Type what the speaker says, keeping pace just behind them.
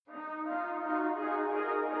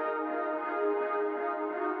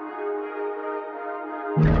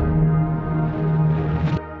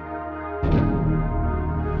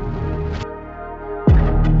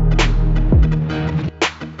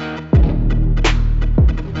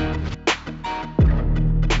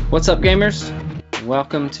What's up, gamers?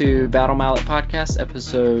 Welcome to Battle Mallet Podcast,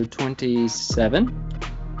 episode 27,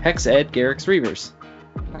 Hex Ed Garrick's Reavers.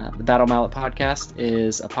 The Battle Mallet Podcast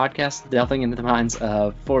is a podcast delving into the minds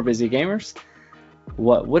of four busy gamers.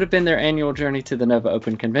 What would have been their annual journey to the Nova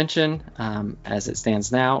Open Convention, as it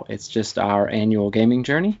stands now, it's just our annual gaming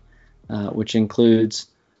journey, which includes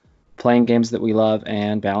playing games that we love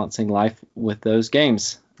and balancing life with those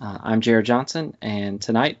games. I'm Jared Johnson, and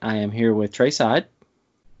tonight I am here with Trey Side.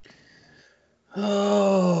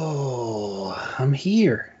 Oh, I'm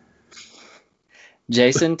here.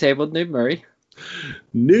 Jason Tabled Noob Murray.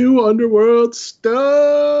 New Underworld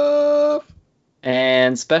stuff.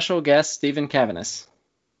 And special guest Stephen Cavanis.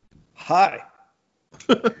 Hi.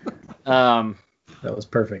 That was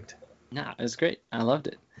perfect. Nah, it was great. I loved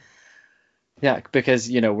it. Yeah, because,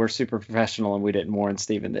 we're super professional and we didn't warn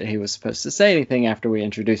Stephen that he was supposed to say anything after we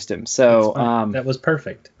introduced him. So that was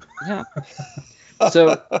perfect. Yeah.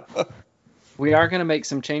 So we are going to make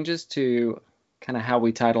some changes to kind of how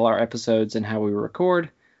we title our episodes and how we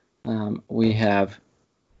record. We have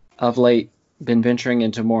of late been venturing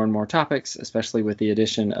into more and more topics, especially with the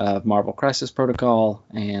addition of Marvel Crisis Protocol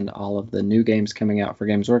and all of the new games coming out for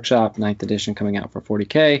Games Workshop, 9th edition coming out for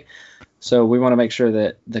 40K. So we want to make sure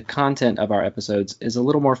that the content of our episodes is a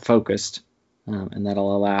little more focused, and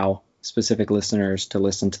that'll allow specific listeners to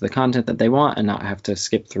listen to the content that they want and not have to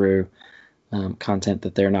skip through content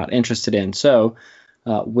that they're not interested in. So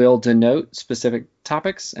we'll denote specific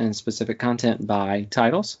topics and specific content by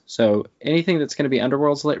titles. So anything that's going to be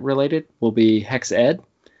Underworlds related will be Hex Ed,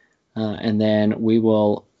 and then we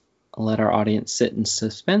will let our audience sit in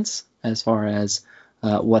suspense as far as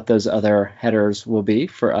what those other headers will be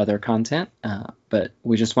for other content. But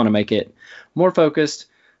we just want to make it more focused,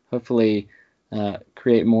 hopefully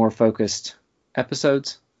create more focused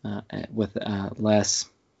episodes with less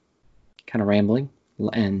kind of rambling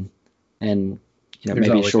and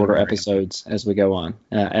maybe shorter episodes as we go on,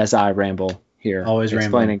 as I ramble here, always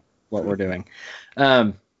explaining rambling what we're doing.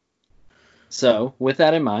 So with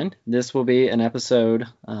that in mind, this will be an episode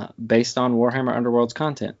based on Warhammer Underworld's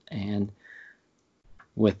content. And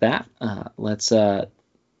with that,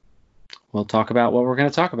 we'll talk about what we're going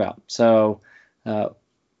to talk about. So a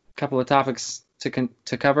couple of topics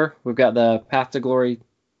to cover. We've got the Path to Glory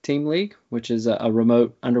Team League, which is a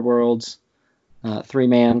remote Underworlds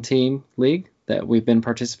 3-man team league that we've been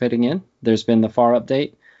participating in. There's been the FAR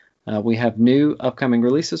update. We have new upcoming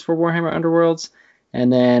releases for Warhammer Underworlds.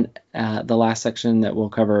 And then the last section that we'll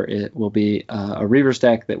cover will be a Reavers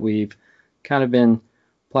deck that we've kind of been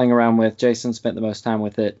playing around with. Jason spent the most time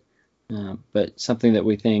with it, but something that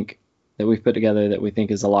we think that we've put together that we think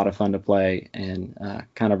is a lot of fun to play and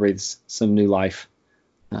kind of breathes some new life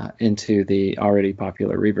into the already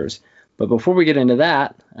popular Reavers. But before we get into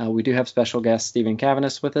that, we do have special guest Stephen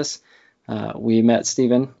Cavanis with us. We met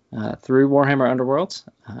Stephen through Warhammer Underworlds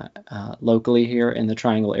locally here in the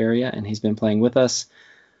Triangle area, and he's been playing with us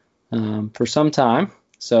for some time.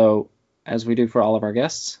 So as we do for all of our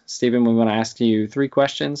guests, Stephen, we want to ask you 3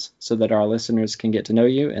 questions so that our listeners can get to know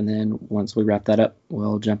you. And then once we wrap that up,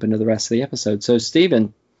 we'll jump into the rest of the episode. So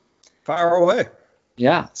Stephen. Fire away.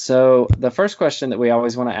 Yeah. So the first question that we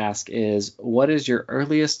always want to ask is, what is your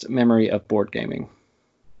earliest memory of board gaming?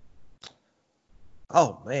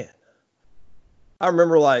 Oh, man. I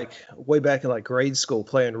remember way back in grade school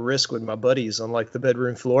playing Risk with my buddies on the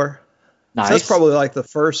bedroom floor. Nice. So that's probably the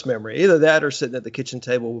first memory. Either that or sitting at the kitchen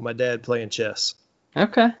table with my dad playing chess.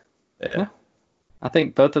 Okay. Yeah. I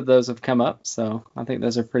think both of those have come up, so I think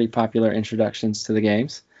those are pretty popular introductions to the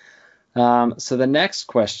games. So the next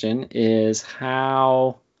question is,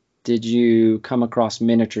 how did you come across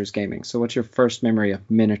miniatures gaming? So what's your first memory of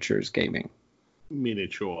miniatures gaming?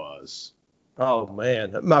 Miniatures. Oh,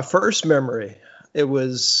 man. My first memory, I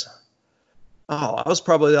was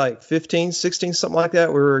probably 15, 16, something like that.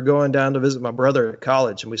 We were going down to visit my brother at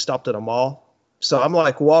college, and we stopped at a mall. So I'm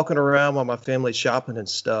walking around while my family's shopping and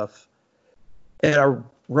stuff. And I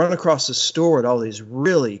run across the store with all these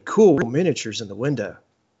really cool miniatures in the window.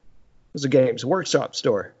 It was a Games Workshop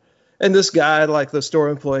store. And this guy, the store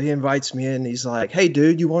employee, he invites me in. And he's like, "Hey,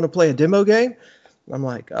 dude, you want to play a demo game?" I'm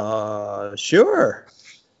like, sure.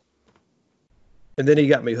 And then he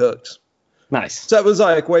got me hooked. Nice. So that was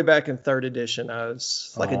way back in 3rd edition. I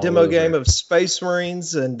was a demo game of Space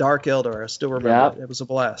Marines and Dark Eldar. I still remember it. It was a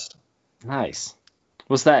blast. Nice.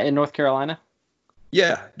 Was that in North Carolina?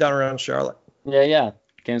 Yeah, down around Charlotte. Yeah.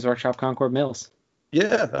 Games Workshop Concord Mills.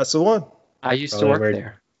 Yeah, that's the one. I used to work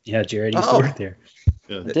there. Yeah, Jared used to work there.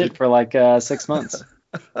 Yeah. I did for 6 months.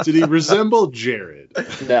 Did he resemble Jared?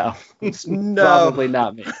 No. Probably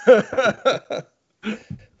not me.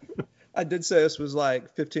 I did say this was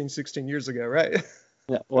like 15, 16 years ago, right?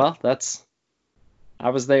 Yeah, well, I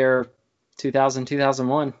was there 2000,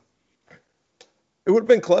 2001. It would have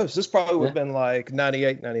been close. This probably would Yeah. have been like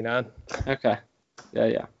 98, 99. Okay.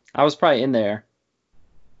 Yeah. I was probably in there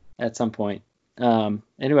at some point.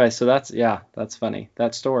 Anyway, so that's funny.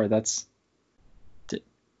 That story, that's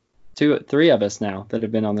three of us now that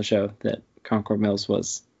have been on the show that Concord Mills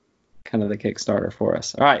was kind of the Kickstarter for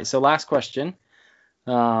us. All right. So last question.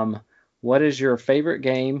 What is your favorite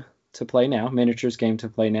game to play now, miniatures game to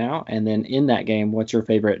play now? And then in that game, what's your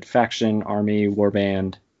favorite faction, army,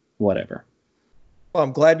 warband, whatever? Well,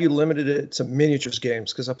 I'm glad you limited it to miniatures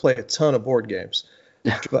games because I play a ton of board games.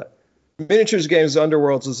 But miniatures games,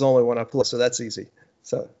 Underworlds is the only one I play, so that's easy.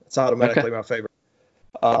 So it's automatically my favorite.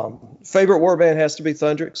 Favorite warband has to be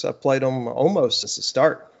Thundrix. I've played them almost since the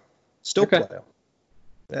start. Still play them.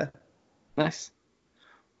 Yeah. Nice.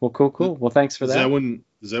 Well, cool. Well, thanks for that.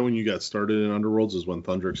 Is that when you got started in Underworlds? Is when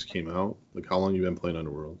Thundrix came out? Like, how long you been playing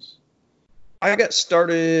Underworlds? I got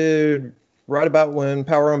started right about when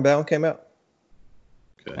Power Unbound came out.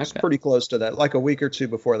 Okay. It's pretty close to that, like a week or two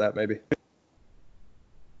before that, maybe.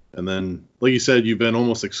 And then, like you said, you've been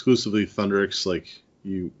almost exclusively Thundrix. Like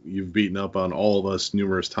you've beaten up on all of us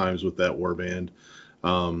numerous times with that warband.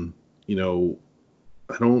 I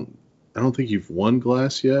don't think you've won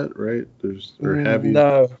Glass yet, right? Have you?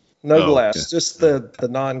 No Glass, okay. just the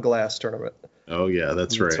non-Glass tournament. Oh yeah,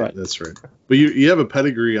 that's right. But you have a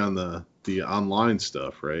pedigree on the online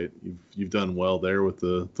stuff, right? You've done well there with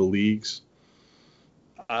the leagues.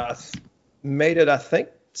 I made it, I think,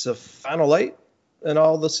 to Final 8 in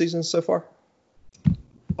all the seasons so far.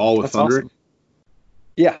 All with Thundrix? Awesome.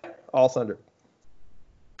 Yeah, all Thundrix.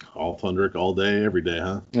 All Thundrix all day, every day,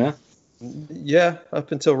 huh? Yeah. Yeah,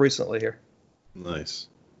 up until recently here. Nice.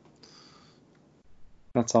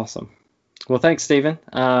 That's awesome. Well, thanks, Stephen.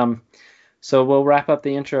 So we'll wrap up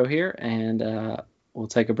the intro here, and we'll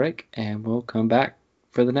take a break, and we'll come back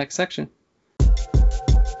for the next section.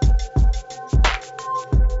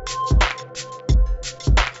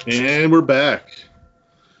 And we're back.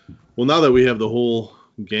 Well, now that we have the whole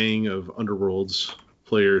gang of Underworlds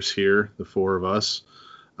players here, the four of us,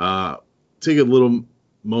 take a little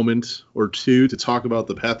moment or two to talk about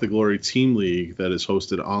the Path to Glory Team League that is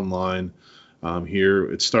hosted online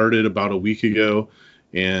here. It started about a week ago,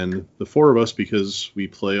 and the four of us, because we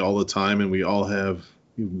play all the time and we all have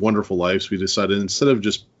wonderful lives, we decided instead of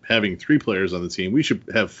just having 3 players on the team, we should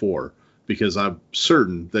have 4, because I'm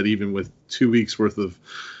certain that even with 2 weeks worth of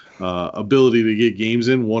ability to get games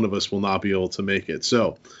in, one of us will not be able to make it.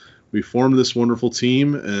 So we formed this wonderful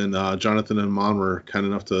team, and Jonathan and Amon were kind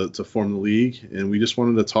enough to form the league, and we just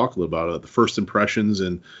wanted to talk a little about it, the first impressions,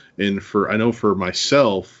 and I know for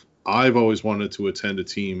myself, I've always wanted to attend a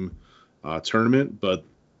team tournament, but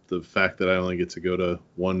the fact that I only get to go to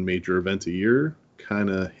one major event a year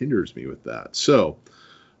kind of hinders me with that. So,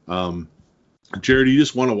 Jared, you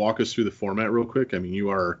just want to walk us through the format real quick? I mean, you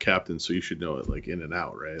are our captain, so you should know it like in and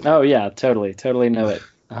out, right? Oh yeah, totally know it.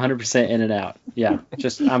 100% in and out. Yeah,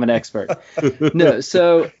 I'm an expert. No,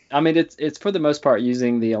 so I mean, it's for the most part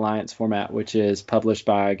using the Alliance format, which is published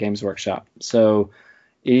by Games Workshop. So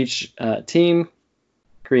each team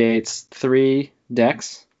creates 3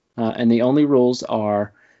 decks, and the only rules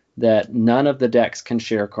are that none of the decks can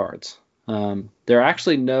share cards. There are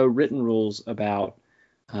actually no written rules about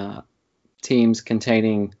teams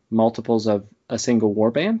containing multiples of a single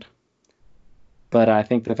warband. But I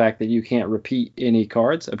think the fact that you can't repeat any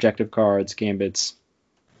cards, objective cards, gambits,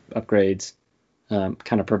 upgrades,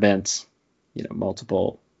 kind of prevents,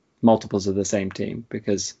 multiples of the same team,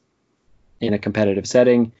 because in a competitive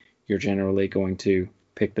setting, you're generally going to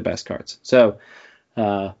pick the best cards. So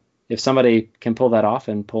if somebody can pull that off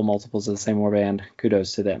and pull multiples of the same warband,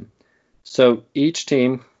 kudos to them. So each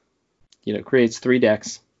team, creates 3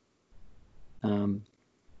 decks. And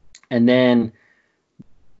then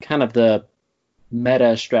kind of the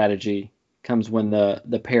meta strategy comes when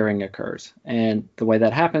the pairing occurs. And the way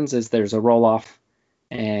that happens is there's a roll-off,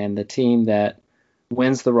 and the team that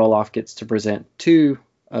wins the roll-off gets to present 2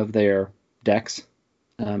 of their decks.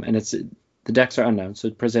 And the decks are unknown,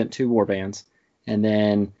 so present 2 warbands. And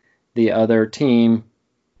then the other team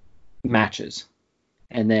matches.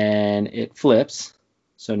 And then it flips.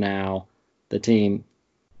 So now the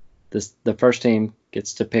first team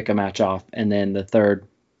gets to pick a match off, and then the third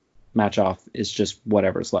match off is just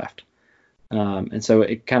whatever's left. And so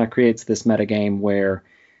it kind of creates this meta game where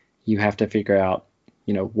you have to figure out,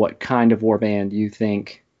 what kind of warband you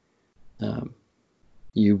think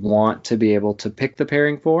you want to be able to pick the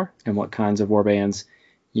pairing for, and what kinds of warbands,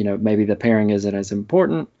 maybe the pairing isn't as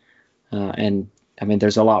important, and I mean,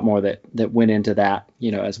 there's a lot more that went into that,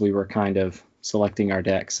 as we were kind of selecting our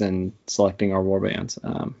decks and selecting our warbands.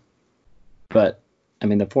 But I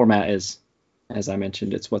mean, the format is, as I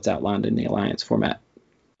mentioned, it's what's outlined in the Alliance format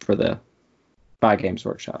for the Buy Games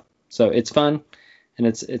Workshop. So it's fun, and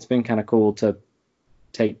it's been kind of cool to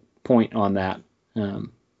take point on that,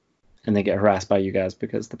 and then get harassed by you guys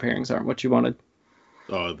because the pairings aren't what you wanted.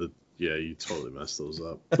 Oh, yeah, you totally messed those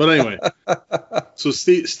up. But anyway, so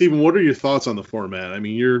Stephen, what are your thoughts on the format? I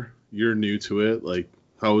mean, you're new to it. Like,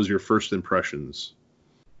 how was your first impressions?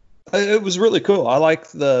 It was really cool. I like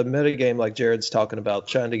the metagame, like Jared's talking about,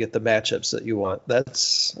 trying to get the matchups that you want.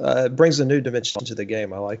 That's it brings a new dimension to the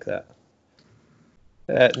game. I like that.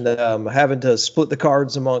 And having to split the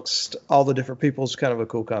cards amongst all the different people is kind of a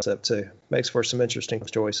cool concept too. Makes for some interesting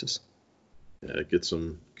choices. Yeah, get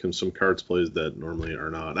some cards plays that normally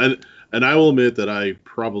are not. And I will admit that I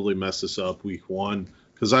probably messed this up week one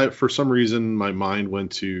because for some reason my mind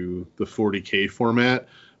went to the 40K format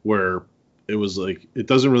where it was like it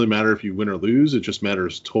doesn't really matter if you win or lose, it just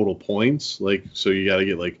matters total points. Like, so you got to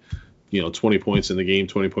get 20 points in the game,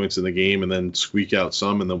 20 points in the game, and then squeak out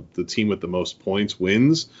some, and the team with the most points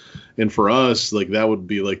wins. And for us, like, that would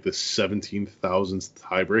be like the 17,000th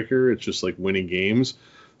tiebreaker. It's just like winning games.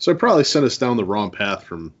 So I probably sent us down the wrong path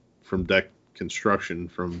from deck construction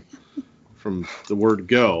from the word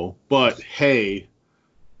go. But hey,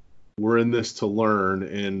 we're in this to learn,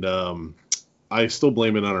 and I still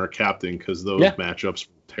blame it on our captain because those matchups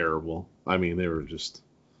were terrible. I mean, they were just.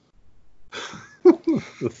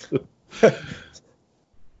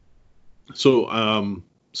 So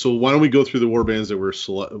why don't we go through the warbands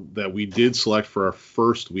that we did select for our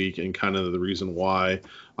first week and kind of the reason why.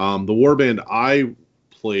 The warband I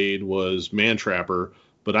played was Mantrapper,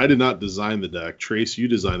 but I did not design the deck. Trace, you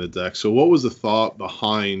designed the deck. So what was the thought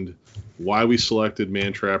behind why we selected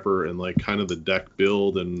Mantrapper and like kind of the deck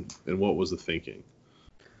build and what was the thinking?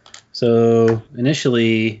 So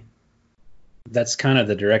initially, that's kind of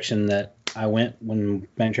the direction that I went when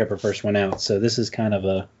Mantrapper first went out. So this is kind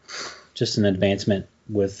of just an advancement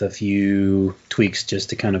with a few tweaks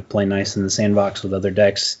just to kind of play nice in the sandbox with other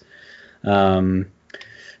decks.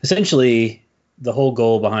 Essentially, the whole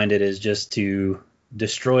goal behind it is just to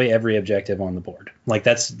destroy every objective on the board. Like,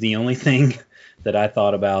 that's the only thing that I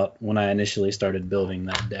thought about when I initially started building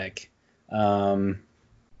that deck.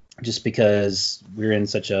 Just because we're in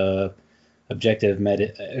such a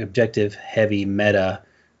objective heavy meta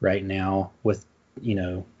right now with,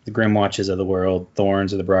 the Grimwatches of the world,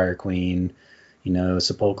 Thorns of the Briar Queen,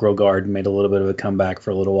 Sepulchral Guard made a little bit of a comeback for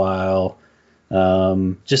a little while.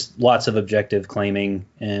 Just lots of objective claiming,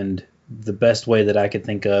 and the best way that I could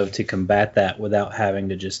think of to combat that without having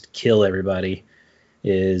to just kill everybody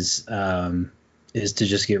is to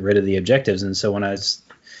just get rid of the objectives. And so when I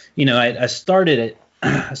started it,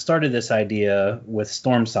 I started this idea with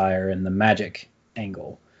Stormsire and the magic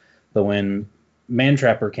angle, but when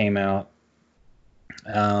Mantrapper came out,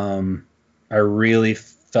 I really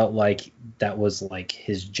felt like that was like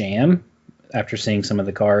his jam after seeing some of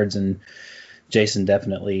the cards, and Jason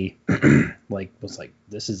definitely was like,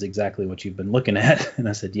 this is exactly what you've been looking at. And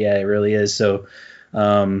I said, yeah, it really is. So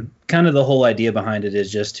kind of the whole idea behind it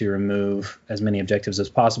is just to remove as many objectives as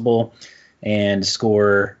possible and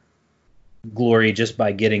score glory just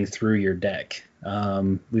by getting through your deck.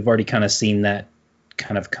 We've already kind of seen that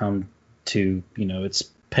kind of come to, its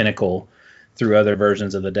pinnacle through other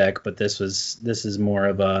versions of the deck, but this is more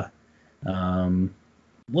of a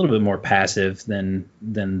little bit more passive than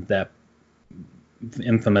that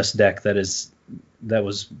infamous deck that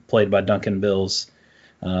was played by Duncan Bills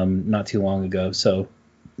not too long ago. So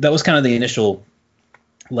that was kind of the initial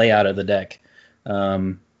layout of the deck.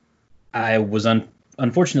 I was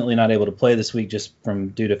unfortunately not able to play this week just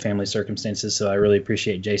due to family circumstances, so I really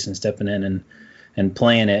appreciate Jason stepping in and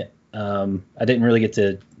playing it. I didn't really get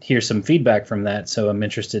to hear some feedback from that, so I'm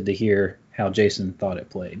interested to hear how Jason thought it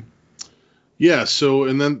played. Yeah, so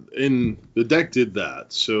and then the deck did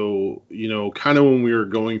that. So, kind of when we were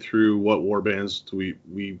going through what warbands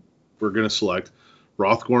we were going to select,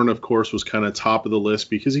 Rothgorn, of course, was kind of top of the list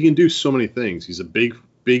because he can do so many things. He's a big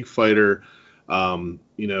fighter.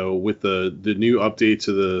 With the new update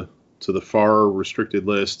to the far restricted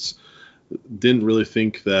lists, didn't really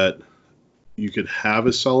think that you could have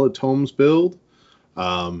a solid tomes build.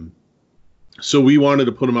 So we wanted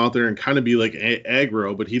to put him out there and kind of be like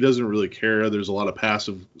aggro, but he doesn't really care. There's a lot of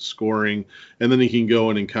passive scoring, and then he can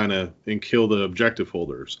go in and kill the objective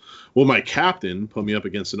holders. Well, my captain put me up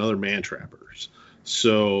against another Mantrappers.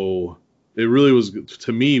 So it really was,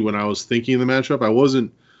 to me, when I was thinking of the matchup, I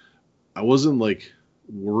wasn't like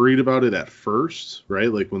worried about it at first,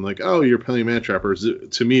 right? Like when like, oh, you're playing Man Trappers.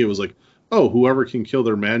 To me, it was like, oh, whoever can kill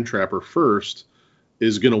their Man Trapper first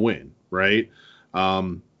is gonna win, right?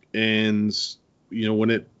 And when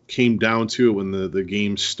it came down to it, when the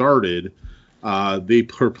game started, they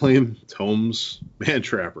were playing Tome's Man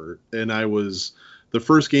Trapper, and the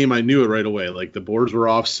first game I knew it right away. Like the boards were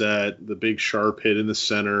offset, the big sharp hit in the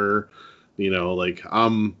center. Like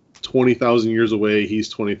I'm 20,000 years away, he's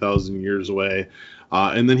 20,000 years away,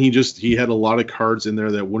 and then he had a lot of cards in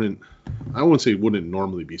there that I wouldn't say wouldn't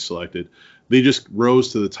normally be selected. They just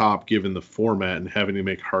rose to the top given the format and having to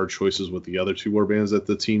make hard choices with the other two warbands that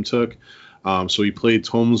the team took. So he played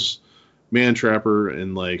Tome's Man Trapper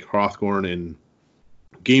and like Hrothgorn, and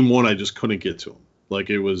game one I just couldn't get to him. Like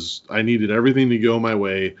I needed everything to go my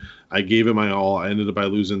way. I gave it my all. I ended up by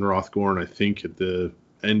losing Hrothgorn, I think, at the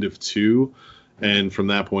end of 2. And from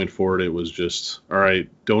that point forward, it was just, all right,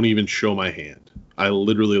 don't even show my hand. I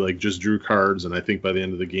literally like just drew cards, and I think by the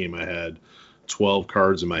end of the game I had 12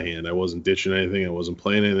 cards in my hand. I wasn't ditching anything. I wasn't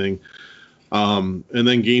playing anything. And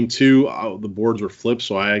then game 2, the boards were flipped,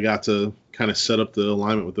 so I got to kind of set up the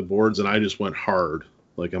alignment with the boards, and I just went hard.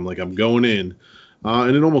 I'm going in.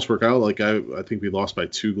 And it almost worked out. Like I think we lost by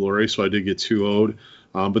 2 glory, so I did get 2-0'd.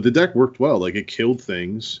 But the deck worked well. Like it killed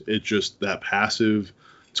things. It just that passive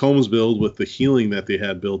Tomes build with the healing that they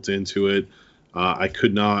had built into it. I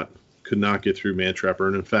could not get through Man Trapper,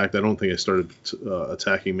 and in fact, I don't think I started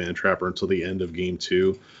attacking Man Trapper until the end of game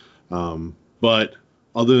 2. But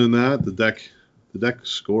other than that, the deck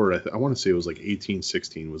scored. I want to say it was like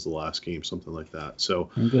 18-16 was the last game, something like that. So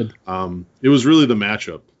good. It was really the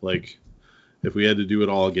matchup. Like if we had to do it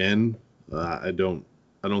all again, I don't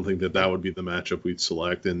think that would be the matchup we'd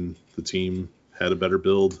select, and the team had a better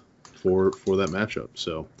build for that matchup.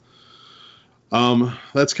 So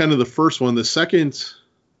that's kind of the first one. The second,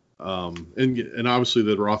 and obviously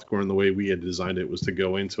the Hrothgorn, the way we had designed it was to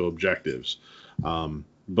go into objectives,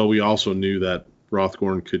 but we also knew that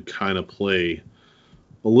Hrothgorn could kind of play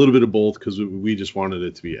a little bit of both because we just wanted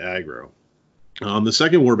it to be aggro. The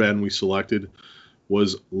second warband we selected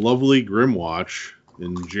was Lovely Grimwatch,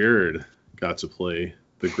 and Jared got to play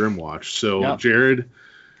the Grimwatch. So yep. Jared,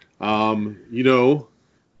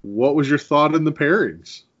 what was your thought in the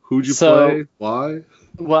pairings? Who'd you play? Why?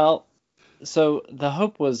 Well, so the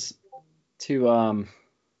hope was to,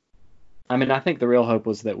 I think the real hope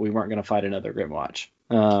was that we weren't going to fight another Grimwatch.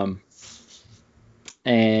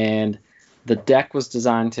 And the deck was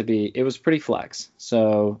designed to be, it was pretty flex.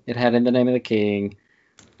 So it had In the Name of the King.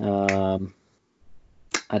 I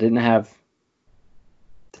didn't have,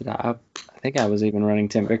 I think I was even running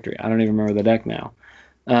Tempt Victory. I don't even remember the deck now.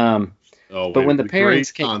 But when the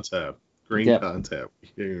pairings came, Green Contap. You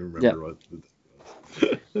can't even remember what.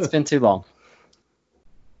 It's been too long.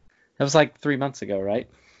 That was like 3 months ago, right?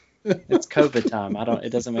 It's COVID time. It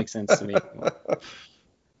doesn't make sense to me anymore.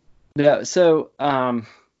 No, so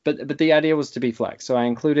but the idea was to be flex. So I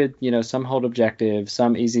included, some hold objective,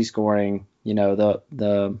 some easy scoring,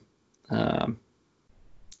 the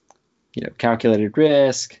calculated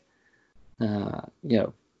risk,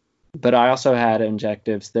 but I also had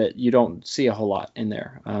objectives that you don't see a whole lot in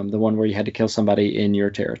there. The one where you had to kill somebody in your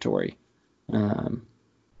territory.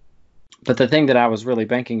 But the thing that I was really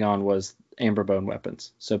banking on was Amberbone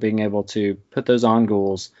weapons. So being able to put those on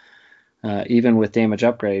ghouls, even with damage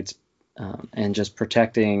upgrades, and just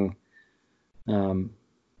protecting the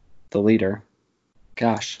leader.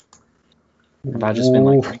 Gosh. Have I just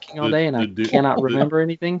been drinking all day and I cannot remember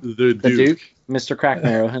anything? The Duke, Mr.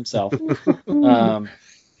 Crackmarrow himself.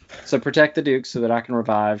 So protect the Duke so that I can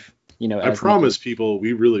revive. I promise people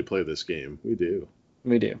we really play this game. We do.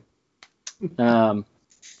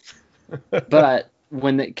 But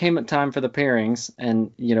when it came time for the pairings,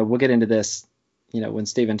 and we'll get into this, when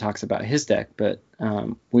Steven talks about his deck, but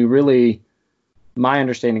my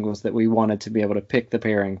understanding was that we wanted to be able to pick the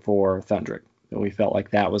pairing for Thundrick. That we felt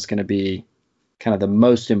like that was going to be kind of the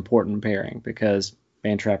most important pairing because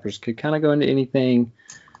Man Trappers could kind of go into anything.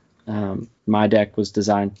 My deck was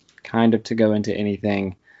designed kind of to go into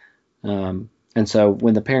anything. And so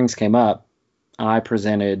when the pairings came up, I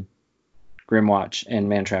presented Grimwatch and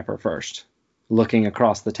Man Trapper first, looking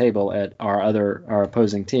across the table at our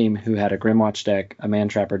opposing team who had a Grimwatch deck, a Man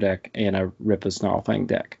Trapper deck, and a Rippa Snarlfang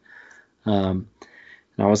deck. And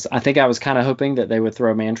I think I was kind of hoping that they would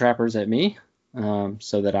throw Man Trappers at me,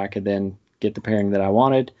 so that I could then get the pairing that I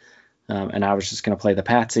wanted. And I was just going to play the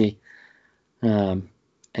Patsy, and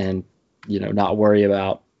not worry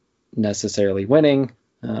about necessarily winning.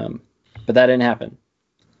 But that didn't happen.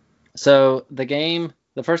 So the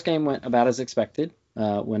first game went about as expected.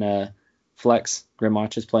 When a Flex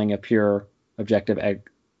Grimwatch is playing a pure objective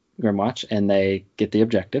Grimwatch, and they get the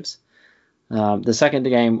objectives. The second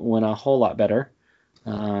game went a whole lot better.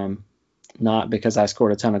 Not because I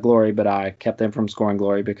scored a ton of glory, but I kept them from scoring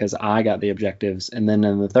glory because I got the objectives. And then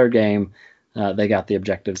in the third game, they got the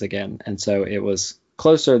objectives again. And so it was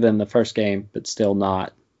closer than the first game, but still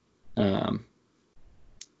not able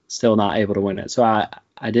to win it. So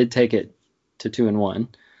I did take it to 2-1,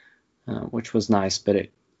 which was nice, but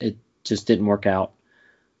it just didn't work out,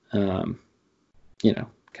 kind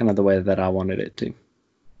of the way that I wanted it to.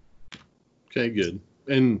 Okay, good.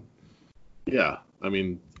 And yeah, I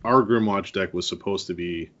mean, our Grimwatch deck was supposed to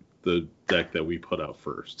be the deck that we put out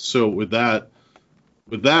first. So with that,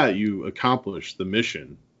 you accomplished the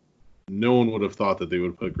mission. No one would have thought that they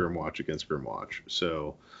would put Grimwatch against Grimwatch.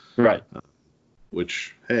 So, right.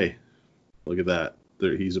 Which, hey, look at that.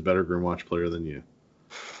 He's a better Grimwatch player than you.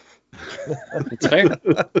 It's fair.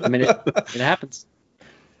 I mean, it happens.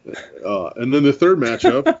 And then the third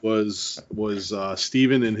matchup was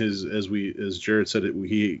Steven and as Jared said it,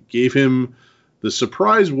 he gave him the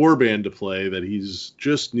surprise warband to play that he's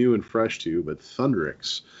just new and fresh to, but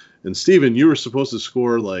Thundrix. And Steven, you were supposed to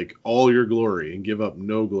score like all your glory and give up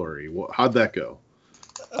no glory. How'd that go?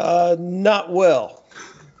 Not well.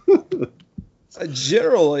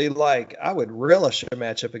 Generally, I would relish a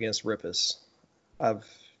matchup against Rippus.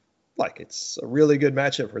 It's a really good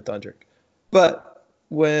matchup for Thundrix. But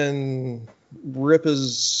when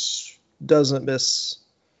Rippus doesn't miss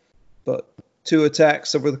but 2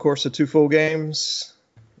 attacks over the course of 2 full games,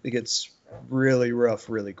 it gets really rough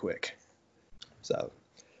really quick. So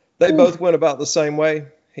they both went about the same way.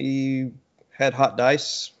 He had hot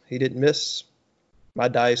dice. He didn't miss. My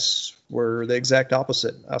dice were the exact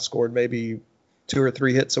opposite. I scored maybe 2 or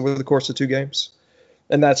 3 hits over the course of 2 games.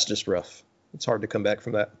 And that's just rough. It's hard to come back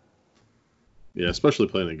from that. Yeah, especially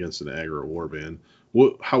playing against an aggro warband.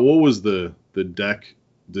 What was the deck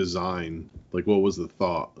design? Like, what was the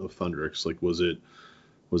thought of Thundrix? Like, was it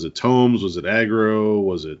tomes? Was it aggro?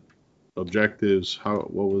 Was it objectives?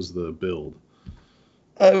 What was the build?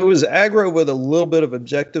 It was aggro with a little bit of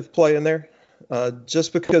objective play in there.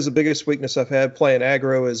 Just because the biggest weakness I've had playing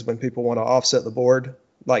aggro is when people want to offset the board,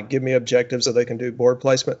 like give me objectives so they can do board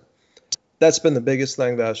placement. That's been the biggest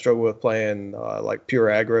thing that I struggle with playing pure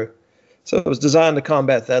aggro. So it was designed to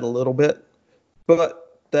combat that a little bit,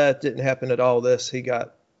 but that didn't happen at all. He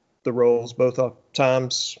got the rolls both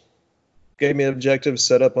times, gave me objectives,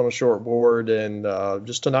 set up on a short board, and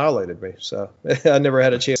just annihilated me. So I never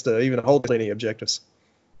had a chance to even hold any objectives.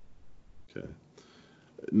 Okay.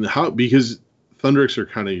 Because Thundrix are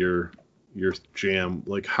kind of your jam.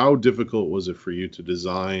 Like, how difficult was it for you to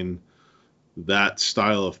design that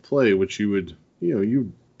style of play, which you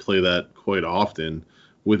play that quite often,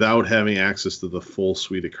 without having access to the full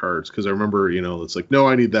suite of cards? Because I remember, it's like, no,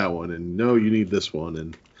 I need that one, and no, you need this one,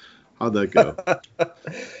 and how'd that go?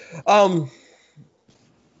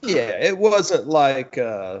 Yeah, it wasn't like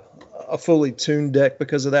a fully tuned deck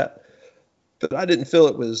because of that, but I didn't feel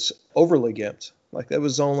it was overly gimped. Like, there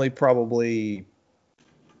was only probably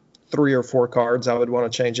 3 or 4 cards I would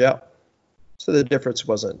want to change out. So the difference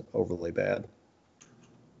wasn't overly bad.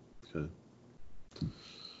 Okay.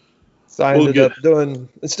 So I ended up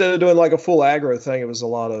instead of doing like a full aggro thing, it was a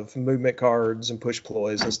lot of movement cards and push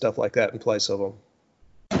ploys and stuff like that in place of them.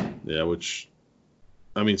 Yeah, which,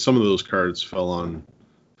 I mean, some of those cards fell on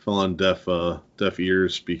deaf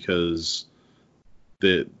ears because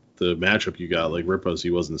the matchup you got, like Rippus,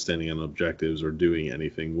 he wasn't standing on objectives or doing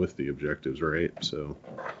anything with the objectives, right? So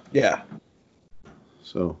yeah.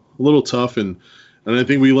 So a little tough, and I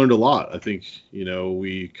think we learned a lot. I think,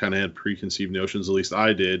 we kind of had preconceived notions, at least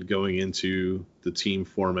I did, going into the team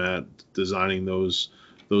format, designing those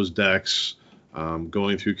decks,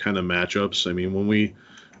 going through kind of matchups. I mean,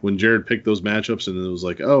 when Jared picked those matchups and it was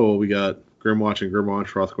like, oh, well, we got Grimwatch and Grimwatch,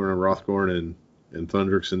 Rothgorn and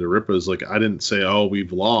Thundrix into Rippus, like, I didn't say, oh,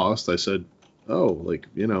 we've lost. I said, oh, like,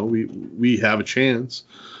 we have a chance.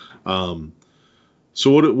 So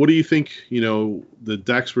what do you think, the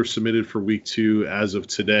decks were submitted for week 2 as of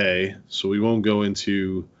today, so we won't go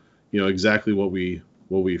into, exactly what we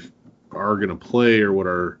are going to play or what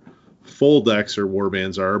our full decks or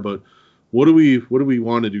warbands are, but what do we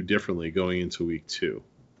want to do differently going into week 2?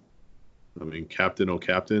 I mean, Captain,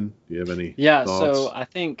 do you have any thoughts? So I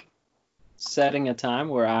think setting a time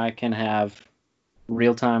where I can have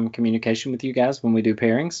real-time communication with you guys when we do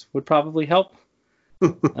pairings would probably help.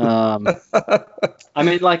 I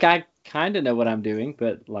mean, like, I kind of know what I'm doing,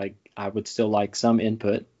 but like, I would still like some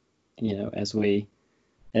input,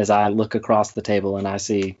 as I look across the table and I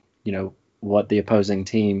see, what the opposing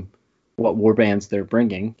team, what warbands they're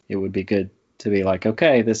bringing. It would be good to be like,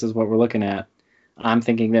 okay, this is what we're looking at. I'm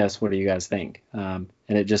thinking this. What do you guys think? And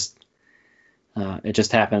it just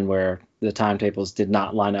happened where the timetables did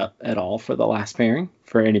not line up at all for the last pairing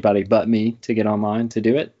for anybody but me to get online to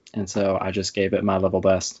do it. And so I just gave it my level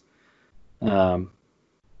best. And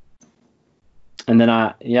then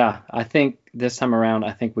I think this time around,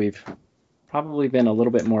 I think we've probably been a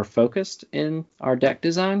little bit more focused in our deck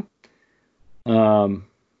design,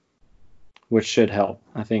 which should help.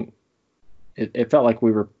 I think it felt like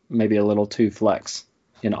we were maybe a little too flex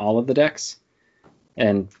in all of the decks,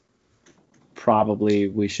 and probably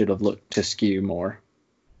we should have looked to skew more.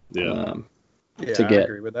 I I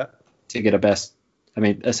agree with that. To get a best. I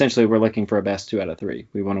mean, essentially, we're looking for a best 2 out of 3.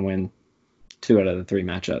 We want to win 2 out of the 3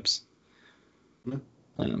 matchups.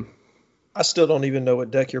 I still don't even know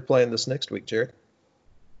what deck you're playing this next week, Jared.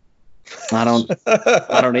 I don't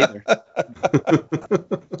either.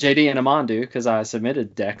 JD and Amon do, because I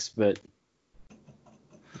submitted decks, but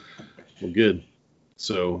Well, good.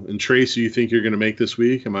 So, and Trace, you think you're going to make this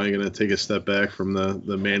week? Am I going to take a step back from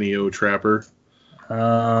the Manio Trapper?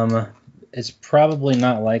 It's probably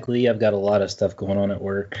not likely. I've got a lot of stuff going on at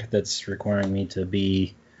work that's requiring me to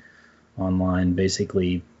be online,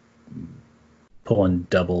 basically pulling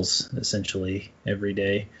doubles essentially every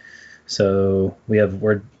day. So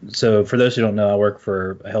so for those who don't know, I work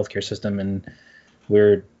for a healthcare system, and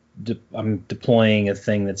I'm deploying a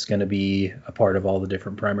thing that's going to be a part of all the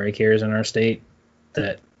different primary cares in our state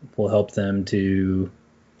that will help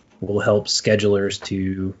schedulers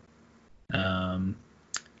to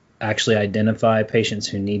actually identify patients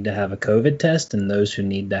who need to have a COVID test and those who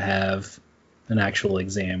need to have an actual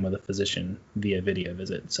exam with a physician via video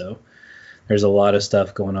visit. So there's a lot of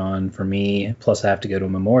stuff going on for me. Plus I have to go to a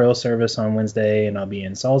memorial service on Wednesday, and I'll be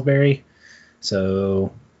in Salisbury.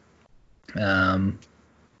 So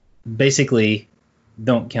basically,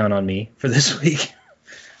 don't count on me for this week.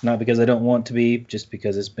 Not because I don't want to be, just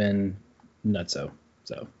because it's been nutso.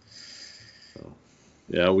 So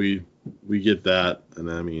yeah, we get that.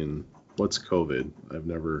 And I mean, what's COVID?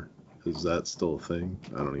 Is that still a thing?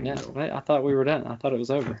 I don't even know. I thought we were done. I thought it was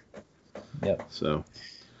over. Yep. So,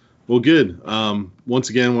 well, good. Once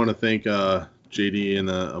again, want to thank JD and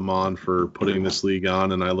Amon for putting this league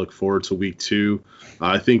on, and I look forward to week 2.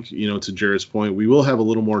 I think, to Jared's point, we will have a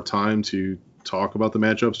little more time to talk about the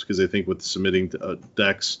matchups, because I think with submitting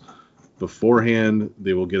decks beforehand,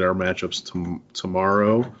 they will get our matchups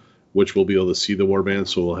tomorrow, which we'll be able to see the warband,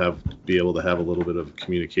 so we'll be able to have a little bit of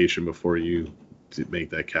communication before you make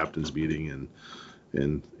that captain's meeting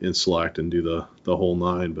and select and do the whole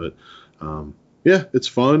 9. But yeah, it's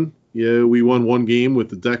fun. Yeah, we won one game with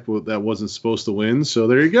the deck that wasn't supposed to win, so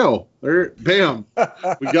there you go. Bam,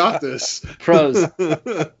 we got this. Pros.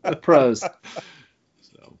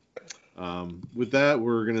 So, with that,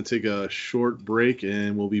 we're going to take a short break,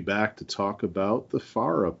 and we'll be back to talk about the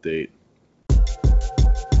FAR update.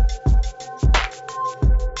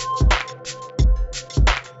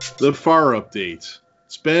 The FAR update.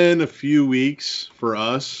 It's been a few weeks for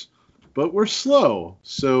us, but we're slow.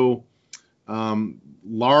 So,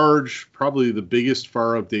 probably the biggest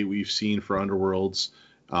FAR update we've seen for Underworlds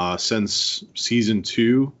since Season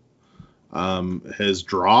 2 has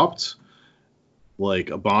dropped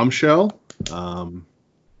like a bombshell. And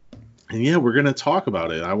yeah, we're going to talk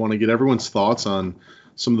about it. I want to get everyone's thoughts on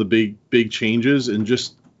some of the big changes, and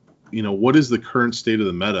just, what is the current state of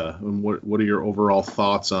the meta, and what are your overall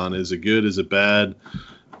thoughts on, is it good, is it bad?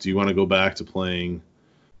 Do you want to go back to playing,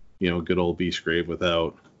 good old Beastgrave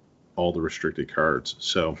without all the restricted cards?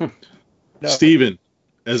 So, no. Steven,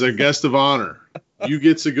 as our guest of honor, you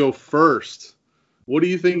get to go first. What do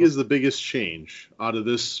you think is the biggest change out of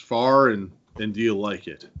this FAR, and do you like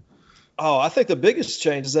it? Oh, I think the biggest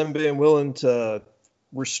change is them being willing to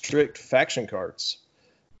restrict faction cards.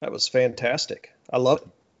 That was fantastic. I love it.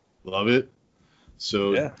 Love it.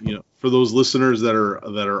 So, yeah. For those listeners that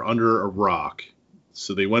are under a rock,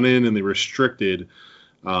 so they went in and they restricted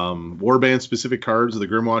warband specific cards of the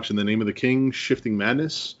Grimwatch in the Name of the King, Shifting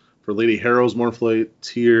Madness, for Lady Harrow's Mournflight,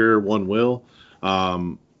 Tier 1 Will,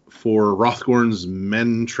 for Rothgorn's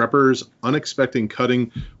Men Treppers, Unexpected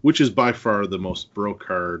Cutting, which is by far the most broke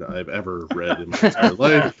card I've ever read in my entire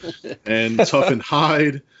life, and Toughened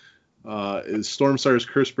Hide, is Stormsire's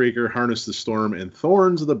Cursebreaker, Harness the Storm, and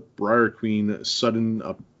Thorns of the Briar Queen, Sudden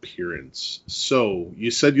Appearance. So,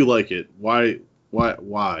 you said you like it. Why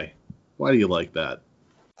do you like that?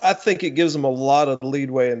 I think it gives them a lot of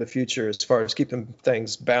leadway in the future as far as keeping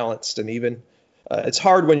things balanced and even. It's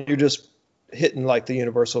hard when you're just hitting like the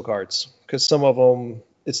universal cards, because some of them,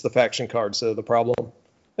 it's the faction cards that are the problem.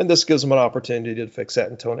 And this gives them an opportunity to fix that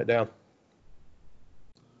and tone it down.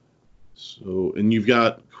 So, and you've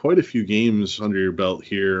got quite a few games under your belt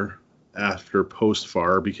here after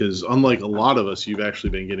post-FAR, because unlike a lot of us, you've actually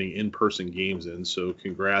been getting in-person games in. So,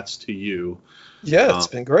 congrats to you. Yeah, it's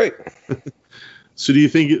been great. So, do you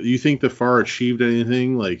think the FAR achieved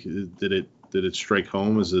anything? Like, did it strike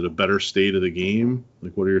home? Is it a better state of the game?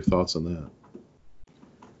 Like, what are your thoughts on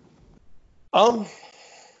that?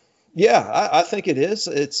 Yeah, I think it is.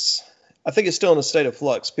 I think it's still in a state of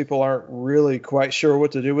flux. People aren't really quite sure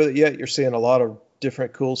what to do with it yet. You're seeing a lot of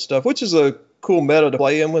different cool stuff, which is a cool meta to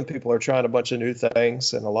play in when people are trying a bunch of new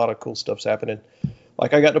things, and a lot of cool stuff's happening.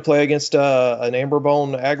 Like, I got to play against an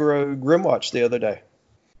Amberbone aggro Grimwatch the other day.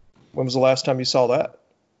 When was the last time you saw that?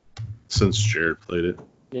 Since Jared played it.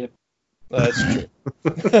 Yep. That's true.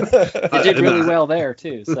 It did really well there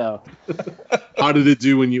too. So how did it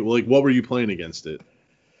do when you what were you playing against it?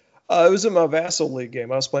 It was in my Vassal League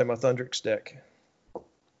game. I was playing my Thundrix deck.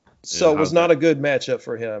 So it was not a good matchup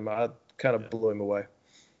for him. I kind of blew him away.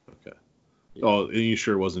 Okay. Oh, and you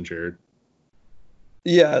sure it wasn't Jared?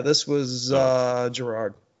 Yeah, this was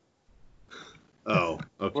Gerard. Oh,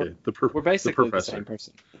 okay. We're basically the professor. same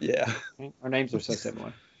person. Yeah. Our names are so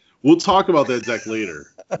similar. We'll talk about that deck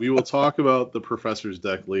later. We will talk about the professor's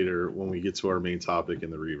deck later when we get to our main topic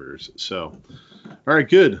in the Reavers. So, all right,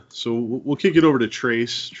 good. So we'll kick it over to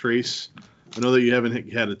Trace. Trace, I know that you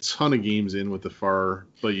haven't had a ton of games in with the FAR,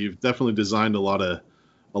 but you've definitely designed a lot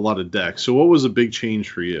of decks. So what was a big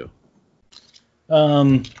change for you?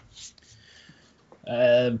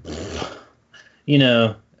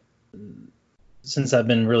 Since I've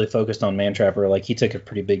been really focused on Mantrapper, like, he took a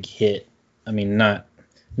pretty big hit. I mean, not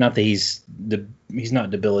that he's not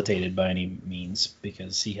debilitated by any means,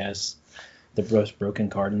 because he has the most broken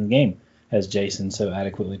card in the game, as Jason so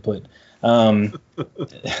adequately put.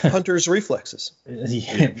 Hunter's reflexes.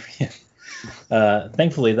 Yeah.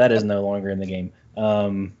 Thankfully, that is no longer in the game.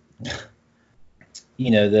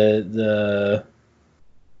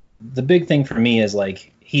 The big thing for me is,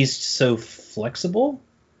 like, he's so flexible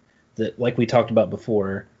that, like we talked about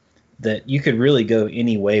before, that you could really go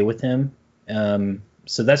any way with him.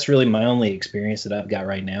 So that's really my only experience that I've got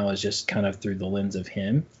right now, is just kind of through the lens of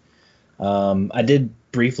him. I did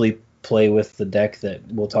briefly play with the deck that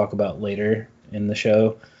we'll talk about later in the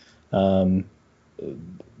show, but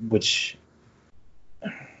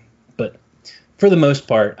for the most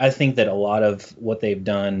part, I think that a lot of what they've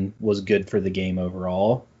done was good for the game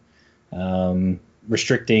overall.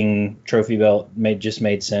 Restricting Trophy Belt made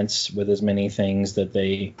sense with as many things that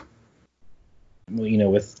they,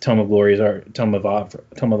 with Tome of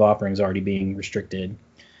Offerings already being restricted.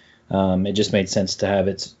 It just made sense to have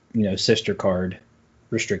its, sister card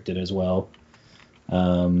restricted as well.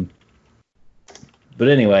 But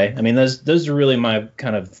anyway, I mean, those are really my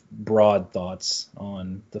kind of broad thoughts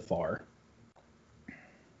on the FAR.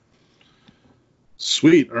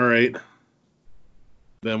 Sweet. All right.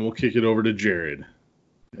 Then we'll kick it over to Jared,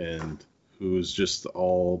 and who's just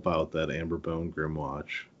all about that Amberbone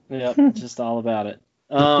Grimwatch. Yep, just all about it.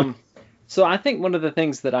 So I think one of the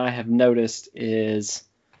things that I have noticed is,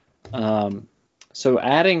 so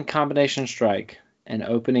adding Combination Strike and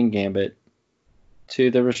Opening Gambit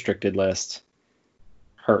to the restricted list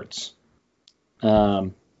hurts.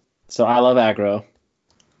 So I love aggro.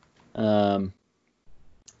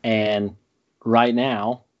 And right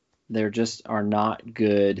now, there just are not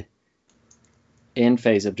good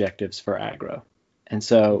in-phase objectives for aggro. And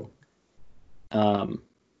so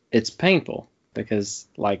it's painful because,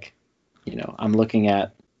 I'm looking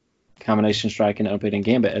at Combination Strike and Opening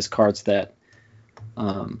Gambit as cards that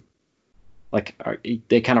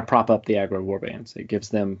they kind of prop up the aggro warbands. It gives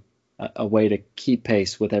them a way to keep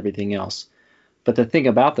pace with everything else. But the thing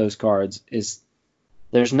about those cards is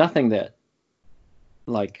there's nothing that,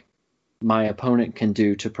 my opponent can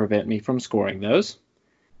do to prevent me from scoring those.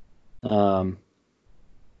 And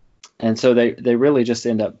so they really just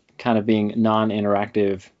end up kind of being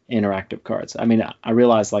non-interactive, interactive cards. I mean, I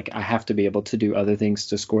realize I have to be able to do other things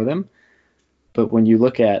to score them. But when you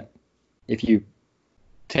look at, if you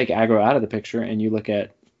take aggro out of the picture and you look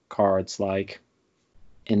at cards like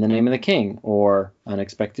In the Name of the King or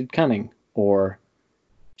Unexpected Cunning or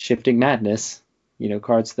Shifting Madness,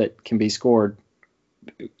 cards that can be scored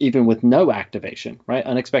even with no activation, right?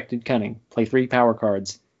 Unexpected Cunning, play 3 power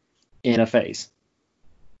cards in a phase.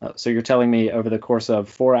 So you're telling me over the course of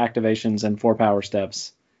 4 activations and 4 power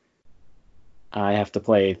steps, I have to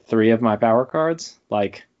play 3 of my power cards?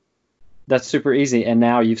 That's super easy. And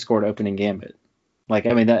now you've scored Opening Gambit.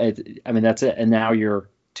 That's it. And now you're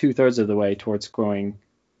 2/3 of the way towards scoring,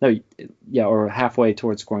 or halfway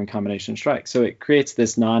towards scoring Combination Strike. So it creates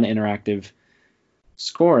this non-interactive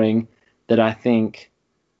scoring that I think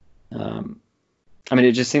I mean,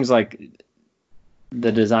 it just seems like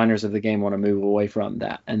the designers of the game want to move away from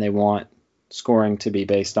that, and they want scoring to be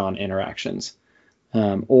based on interactions,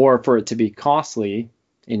 or for it to be costly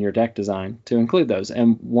in your deck design to include those.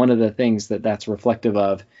 And one of the things that's reflective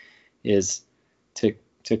of is to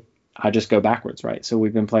I just go backwards, right? So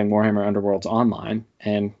we've been playing Warhammer Underworlds online,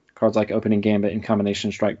 and cards like Opening Gambit and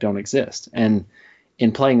Combination Strike don't exist. And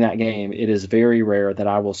in playing that game, it is very rare that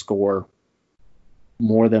I will score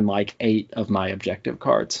more than like 8 of my objective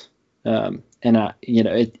cards. And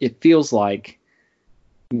it feels like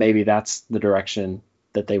maybe that's the direction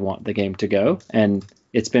that they want the game to go. And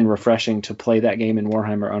it's been refreshing to play that game in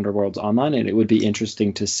Warhammer Underworlds online, and it would be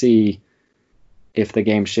interesting to see if the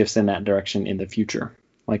game shifts in that direction in the future.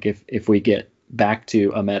 Like if we get back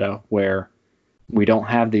to a meta where we don't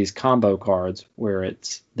have these combo cards where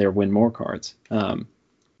they're win more cards.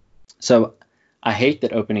 So I hate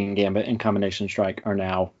that Opening Gambit and Combination Strike are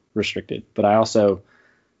now restricted, but I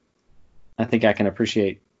think I can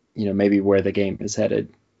appreciate, maybe where the game is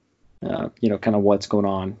headed, kind of what's going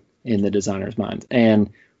on in the designer's mind.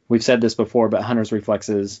 And we've said this before, but Hunter's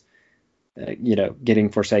Reflexes, getting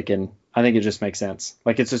Forsaken, I think it just makes sense.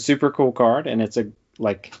 Like, it's a super cool card, and it's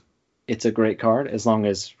a great card as long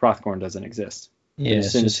as Hrothgorn doesn't exist. Yeah,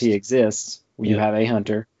 as soon as he exists, you have a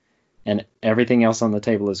Hunter, and everything else on the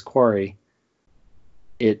table is Quarry.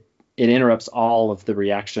 It interrupts all of the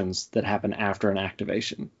reactions that happen after an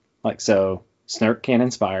activation. Like, so Snurk can't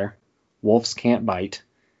inspire, Wolves can't bite.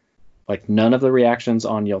 Like, none of the reactions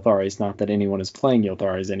on Yeltharis, not that anyone is playing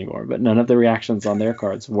Yeltharis anymore, but none of the reactions on their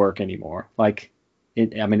cards work anymore. Like,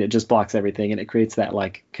 it just blocks everything, and it creates that,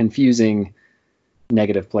 like, confusing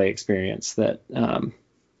negative play experience that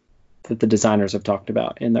that the designers have talked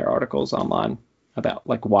about in their articles online about,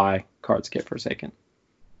 like, why cards get Forsaken.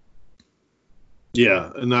 Yeah,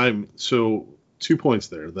 and so 2 points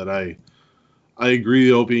there that I agree.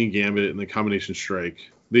 The Opening Gambit and the Combination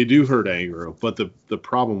Strike, they do hurt aggro, but the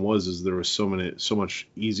problem is there was so much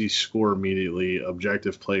easy score immediately,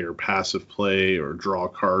 objective play or passive play or draw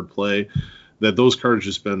card play, that those cards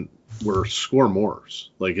just were score mores.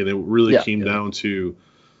 Like, and it really came down to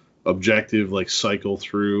objective, like, cycle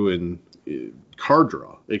through and card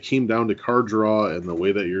draw. It came down to card draw and the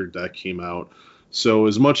way that your deck came out. So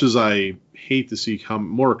as much as I hate to see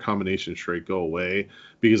more Combination Strike go away,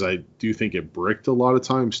 because I do think it bricked a lot of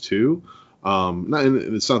times too.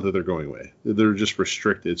 It's not that they're going away; they're just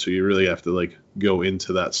restricted. So you really have to, like, go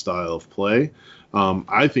into that style of play.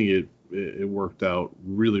 I think it worked out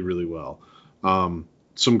really, really well.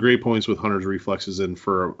 Some great points with Hunter's Reflexes, and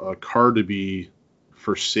for a card to be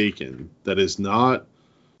Forsaken that is not,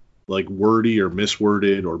 like, wordy or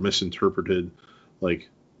misworded or misinterpreted, like,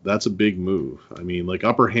 that's a big move. I mean, like,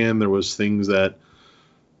 Upper Hand, there was things that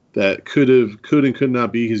could and could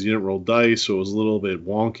not be because you didn't roll dice, so it was a little bit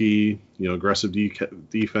wonky. Aggressive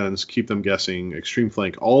defense, keep them guessing, extreme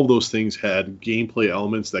flank. All of those things had gameplay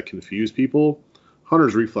elements that confused people.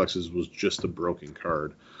 Hunter's Reflexes was just a broken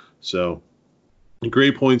card. So,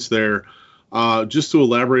 great points there. Just to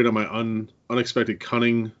elaborate on my unexpected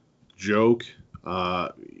cunning joke,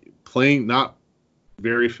 playing not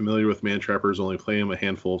very familiar with Mantrappers, only playing them a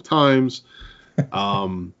handful of times.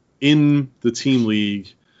 In the team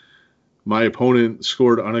league, my opponent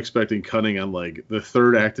scored unexpected cunning on, like, the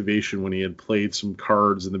third activation when he had played some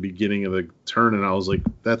cards in the beginning of the turn, and I was like,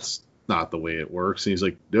 that's not the way it works. And he's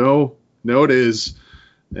like, no, it is.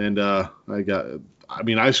 And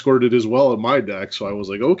I scored it as well in my deck, so I was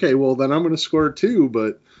like, okay, well, then I'm going to score it too.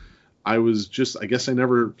 But I guess I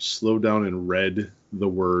never slowed down and read the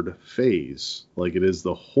word phase. Like, it is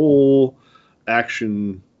the whole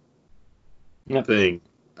action thing.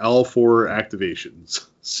 L4 activations.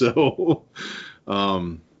 So,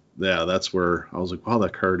 that's where I was like, wow,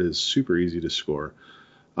 that card is super easy to score.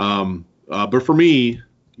 But for me,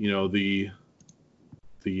 the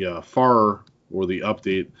FAR or the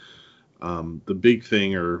update, the big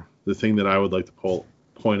thing, or the thing that I would like to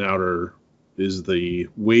point out is the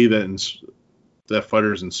way that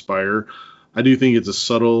fighters inspire. I do think it's a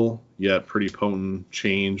subtle yet pretty potent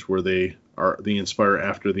change where they inspire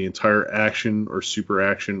after the entire action or super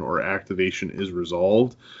action or activation is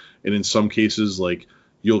resolved. And in some cases, like,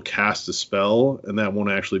 you'll cast a spell and that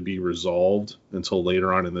won't actually be resolved until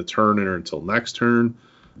later on in the turn or until next turn.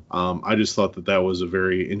 I just thought that was a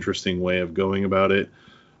very interesting way of going about it.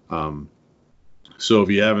 So if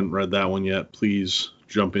you haven't read that one yet, please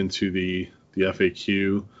jump into the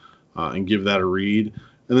FAQ and give that a read.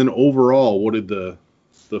 And then overall, what did the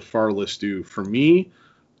FAR list do? For me,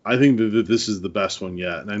 I think that this is the best one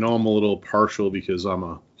yet. And I know I'm a little partial because I'm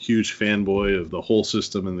a huge fanboy of the whole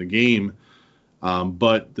system and the game.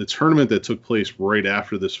 But the tournament that took place right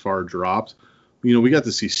after this FAR dropped, we got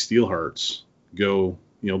to see Steelhearts go,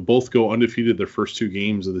 both go undefeated their first 2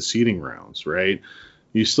 games of the seeding rounds, right?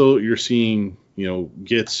 You're seeing,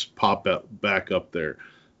 Gits pop back up there.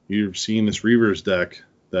 You're seeing this Reavers deck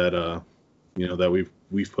that, that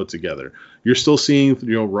we've put together. You're still seeing,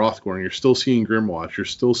 Rothgorn. You're still seeing Grimwatch. You're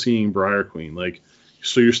still seeing Briar Queen.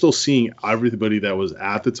 So you're still seeing everybody that was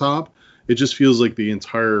at the top. It just feels like the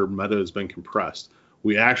entire meta has been compressed.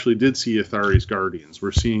 We actually did see Athari's Guardians.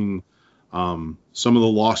 We're seeing some of the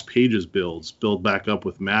Lost Pages build back up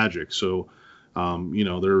with Magic. So,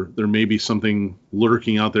 there may be something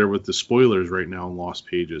lurking out there with the spoilers right now in Lost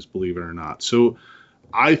Pages, believe it or not. So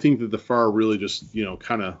I think that the FAR really just,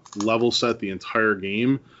 kind of level set the entire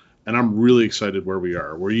game. And I'm really excited where we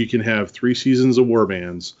are, where you can have 3 seasons of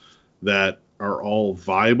warbands that are all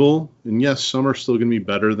viable. And yes, some are still going to be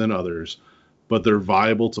better than others, but they're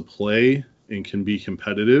viable to play and can be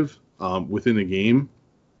competitive within a game,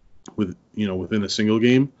 within a single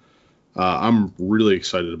game. I'm really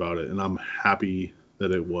excited about it, and I'm happy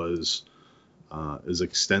that it was as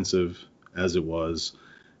extensive as it was.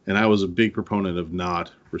 And I was a big proponent of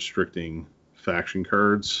not restricting faction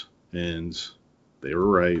cards, and they were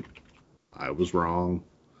right. I was wrong.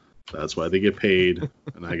 That's why they get paid,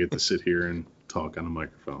 and I get to sit here and talk on a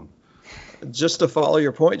microphone. Just to follow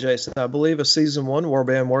your point, Jason, I believe a Season 1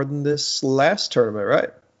 warband more than this last tournament, right?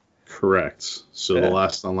 Correct. So The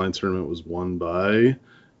last online tournament was won by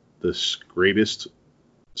the greatest.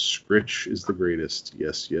 Scritch is the greatest.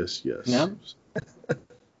 Yes, yes, yes. Yeah.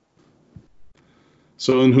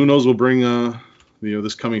 So, and who knows, we'll bring,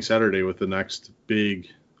 this coming Saturday with the next big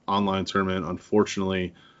online tournament.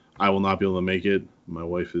 Unfortunately, I will not be able to make it. My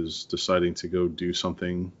wife is deciding to go do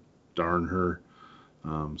something. Darn her.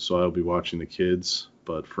 So I'll be watching the kids.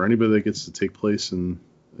 But for anybody that gets to take place and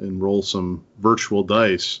roll some virtual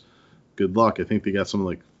dice, good luck. I think they got something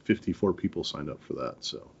like 54 people signed up for that.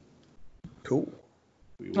 So cool.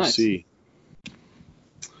 We will see.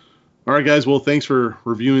 All right, guys. Well, thanks for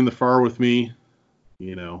reviewing the FAR with me.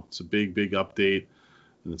 It's a big, big update,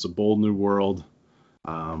 and it's a bold new world,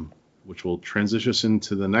 which will transition us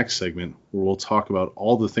into the next segment where we'll talk about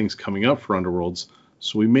all the things coming up for Underworlds.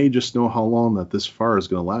 So we may just know how long that this FAR is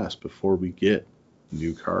going to last before we get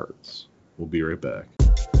new cards. We'll be right back.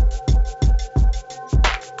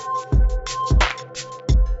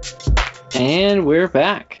 And we're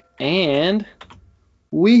back. And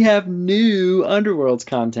we have new Underworlds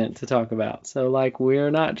content to talk about. So,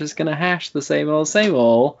 we're not just going to hash the same old, same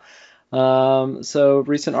old. So,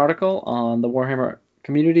 recent article on the Warhammer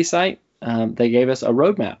community site, they gave us a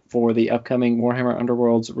roadmap for the upcoming Warhammer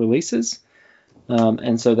Underworlds releases.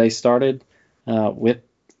 And so they started with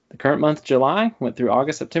the current month, July, went through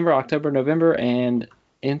August, September, October, November, and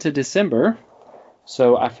into December.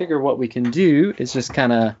 So I figure what we can do is just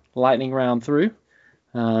kind of lightning round through.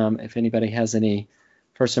 If anybody has any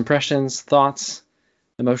first impressions, thoughts,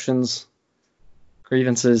 emotions,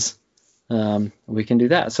 grievances, we can do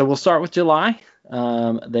that. So we'll start with July.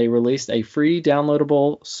 They released a free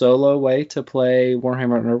downloadable solo way to play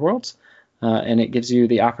Warhammer Underworlds. And it gives you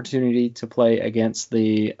the opportunity to play against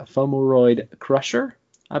the Fomoroid Crusher,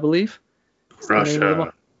 I believe.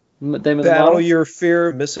 Crusher. Battle your fear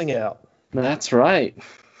of missing out. That's right.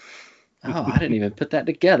 Oh, I didn't even put that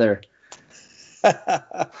together.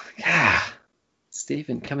 Yeah.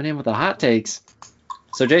 Stephen coming in with the hot takes.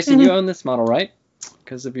 So, Jason, you own this model, right?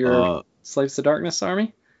 Because of your Slaves to Darkness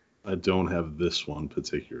army? I don't have this one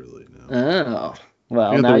particularly, no. Oh.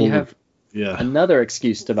 Well, now you have another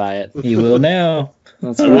excuse to buy it. You will now.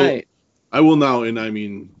 That's right. I will now, and I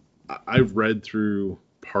mean, I've read through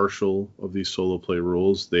partial of these solo play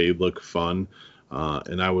rules. They look fun,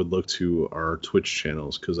 and I would look to our Twitch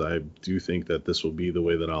channels because I do think that this will be the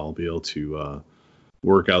way that I'll be able to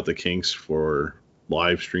work out the kinks for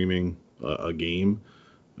live streaming a game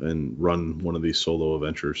and run one of these solo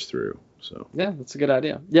adventures through. So yeah, that's a good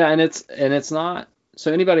idea. Yeah, and it's not.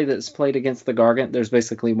 So anybody that's played against the Gargant, there's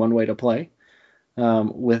basically one way to play.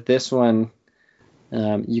 With this one,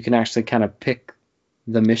 you can actually kind of pick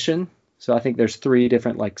the mission. So I think there's 3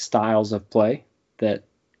 different styles of play that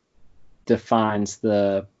defines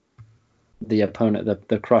the opponent,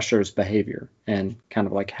 the Crusher's behavior, and kind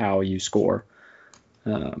of how you score.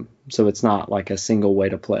 So it's not a single way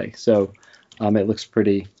to play. So it looks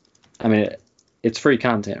pretty. I mean, it's free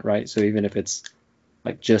content, right? So even if it's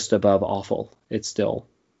just above awful, it's still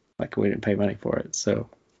we didn't pay money for it. So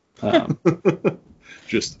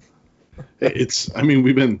it's. I mean,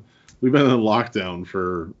 we've been in lockdown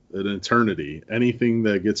for an eternity. Anything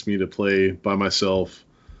that gets me to play by myself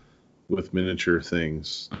with miniature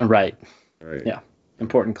things, right? Right. Yeah.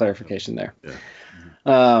 Important clarification there.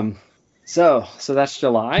 Yeah. So that's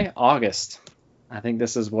July. August. I think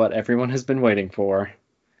this is what everyone has been waiting for.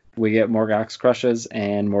 We get Morgoth's Crushes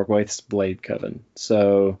and Morgwaith's Blade Coven.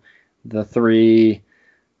 So the three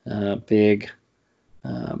big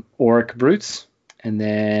Auric Brutes, and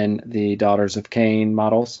then the Daughters of Cain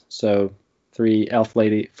models. So four elf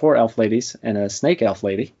ladies, and a snake elf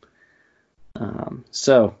lady.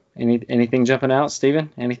 So anything jumping out,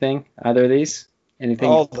 Steven? Anything? Either of these?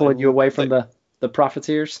 Anything pulling you away from the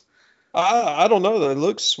Profiteers? I don't know. They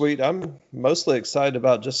look sweet. I'm mostly excited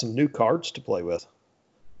about just some new cards to play with.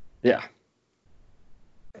 Yeah.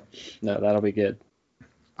 No, that'll be good.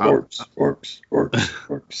 Orcs.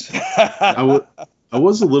 I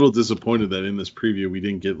was a little disappointed that in this preview we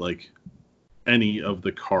didn't get like any of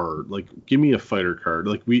the card. Like, give me a fighter card.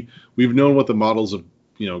 Like we've known what the models of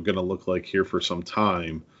going to look like here for some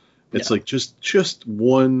time. It's like just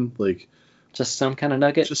one, like just some kind of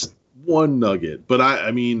nugget. Just one nugget. But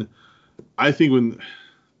I mean, I think when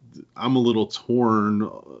I'm a little torn,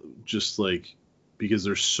 just like because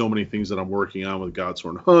there's so many things that I'm working on with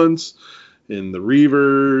Godsworn Hunts and the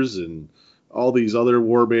Reavers and all these other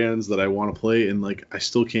war bands that I want to play, and like I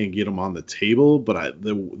still can't get them on the table. But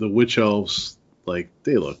the Witch Elves, like,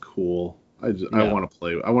 they look cool. I want to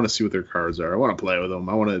play. I want to see what their cards are. I want to play with them.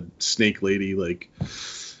 I want a Snake Lady, like,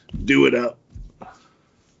 do it up.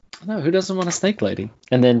 No, who doesn't want a Snake Lady?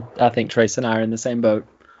 And then I think Trace and I are in the same boat.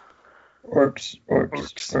 Orcs.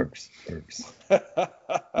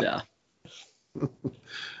 Yeah.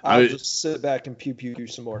 I'll just sit back and pew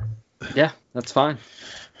some more. Yeah, that's fine.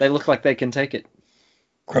 They look like they can take it.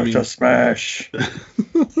 Crush a smash.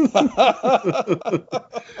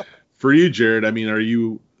 For you, Jared, I mean, are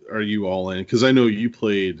you all in? Because I know you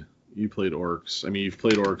played Orcs. I mean, you've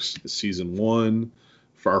played Orcs season 1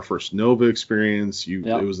 for our first Nova experience. It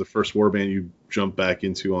was the first warband you jumped back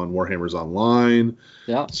into on Warhammer's Online.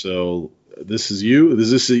 Yeah. So this is you. Is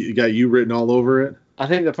this got you written all over it? I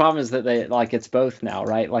think the problem is that it's both now,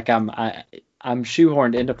 right? Like I'm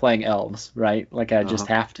shoehorned into playing elves, right? Like I just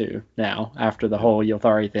have to now after the whole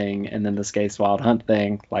Yilthari thing and then the Skaith's Wild Hunt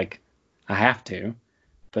thing. Like I have to.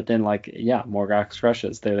 But then Morgoth's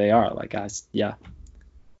Crushes, there they are. Like I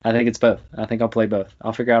think it's both. I think I'll play both.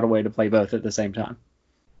 I'll figure out a way to play both at the same time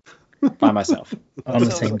by myself on the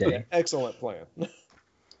same day. Excellent plan.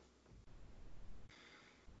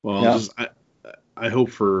 Well, I hope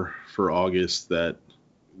for August that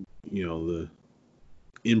the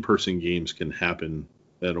in-person games can happen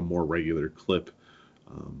at a more regular clip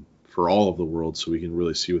for all of the world, so we can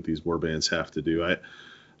really see what these warbands have to do. I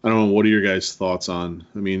don't know. What are your guys' thoughts on?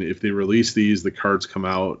 I mean, if they release these, the cards come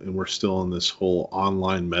out, and we're still in this whole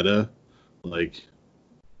online meta. Like,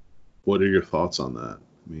 what are your thoughts on that?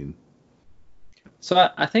 I mean, so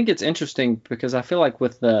I think it's interesting because I feel like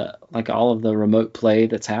with all of the remote play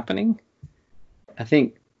that's happening, I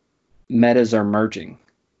think metas are merging.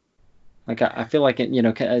 Like I feel like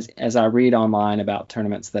as I read online about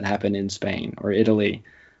tournaments that happen in Spain or Italy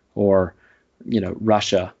or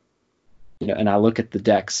Russia, and I look at the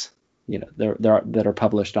decks, that are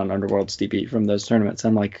published on Underworld's DB from those tournaments.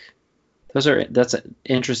 I'm like, that's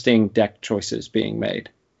interesting deck choices being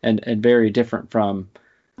made, and very different from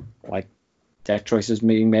like deck choices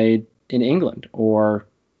being made in England or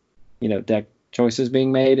deck choices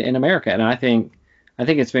being made in America. And I think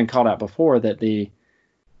it's been called out before that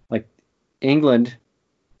England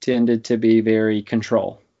tended to be very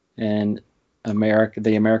control, and the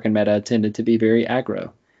American meta tended to be very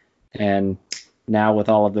aggro. And now with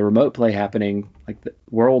all of the remote play happening, like the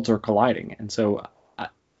worlds are colliding. And so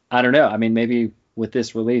I don't know. I mean, maybe with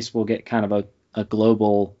this release, we'll get kind of a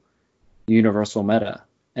global universal meta.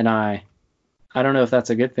 And I don't know if that's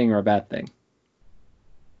a good thing or a bad thing.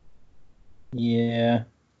 Yeah,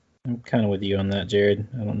 I'm kind of with you on that, Jared.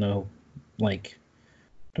 I don't know.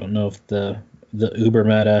 Don't know if the Uber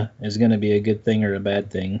meta is going to be a good thing or a bad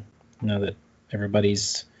thing now that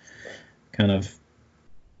everybody's kind of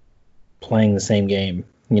playing the same game,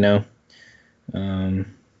 I know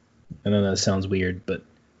that sounds weird, but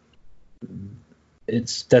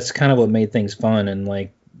that's kind of what made things fun. And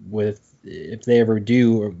if they ever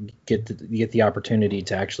do or get the opportunity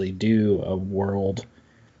to actually do a world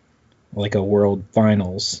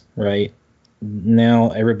finals, right?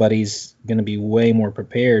 Now everybody's going to be way more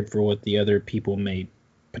prepared for what the other people may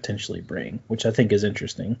potentially bring, which I think is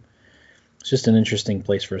interesting. It's just an interesting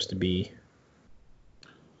place for us to be.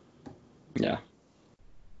 Yeah.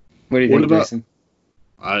 What do you think, Jason?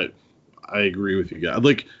 I agree with you guys.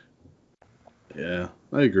 Yeah,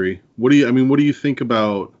 I agree. What do you think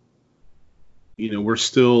about, we're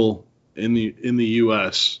still in the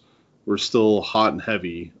US, we're still hot and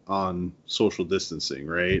heavy on social distancing,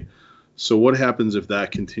 right? So what happens if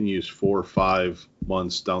that continues 4 or 5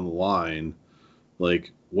 months down the line?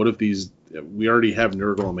 Like, what if we already have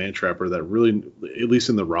Nurgle and Mantrapper that really, at least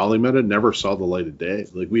in the Raleigh meta, never saw the light of day.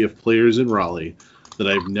 Like, we have players in Raleigh that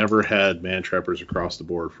I've never had Mantrappers across the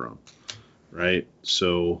board from, right?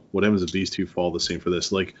 So what happens if these two fall the same for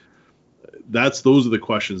this? Like, those are the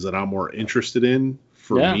questions that I'm more interested in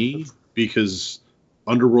for me, because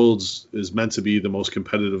Underworlds is meant to be the most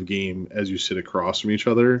competitive game as you sit across from each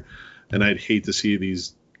other, and I'd hate to see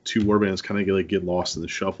these two warbands kind of get lost in the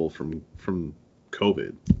shuffle from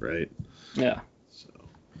COVID, right? Yeah.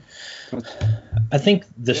 So I think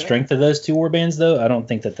the strength of those two warbands, though, I don't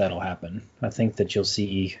think that'll happen. I think that you'll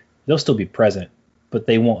see they'll still be present, but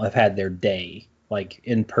they won't have had their day, like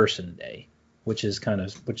in-person day, which is kind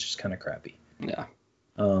of crappy. Yeah.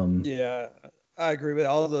 Yeah, I agree with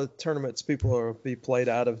all the tournaments. People will be played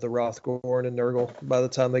out of the Rothgorn and Nurgle by the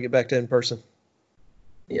time they get back to in person.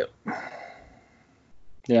 Yep.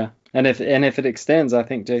 Yeah, and if it extends, I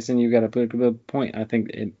think, Jason, you got a good point. I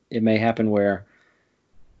think it may happen where,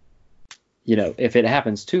 if it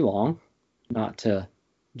happens too long, not to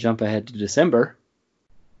jump ahead to December,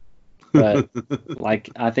 but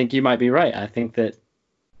I think you might be right. I think that,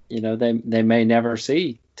 they may never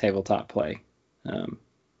see tabletop play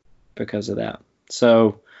because of that.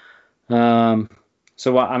 So,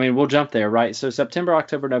 we'll jump there, right? So September,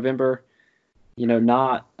 October, November.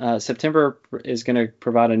 September is going to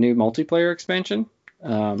provide a new multiplayer expansion.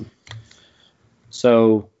 A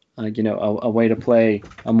way to play,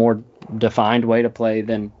 a more defined way to play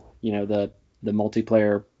than, the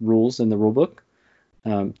multiplayer rules in the rulebook.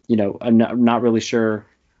 I'm not really sure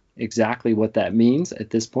exactly what that means at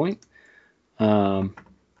this point.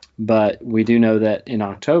 But we do know that in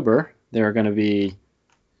October, there are going to be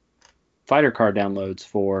fighter card downloads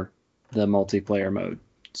for the multiplayer mode.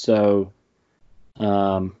 So,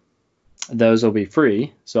 those will be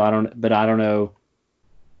free. So I don't know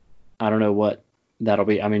what that'll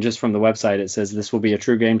be. I mean, just from the website, it says this will be a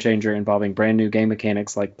true game changer involving brand new game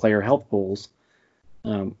mechanics like player health pools.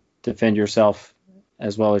 Defend yourself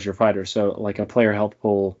as well as your fighter. So like a player health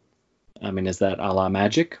pool, I mean, is that a la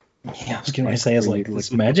Magic? Yeah, I was going to say, it's like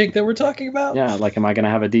this Magic that we're talking about. Yeah, like, am I going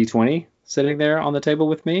to have a D20 sitting there on the table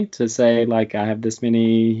with me to say, like, I have this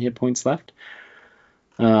many hit points left?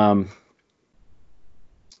 But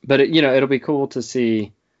it'll be cool to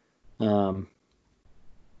see,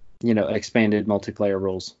 expanded multiplayer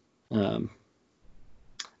rules. And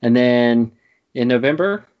then in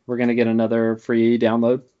November, we're going to get another free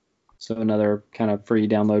download. So another kind of free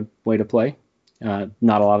download way to play. Not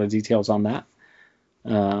a lot of details on that.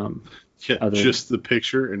 Just the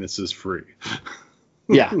picture, and it says free.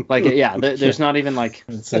 There's not even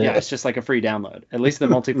it's just like a free download. At least the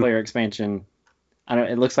multiplayer expansion,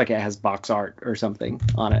 it looks like it has box art or something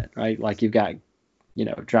on it, right? Like you've got,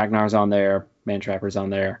 Dragnar's on there, Mantrapper's on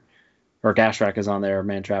there, or Gashrak is on there,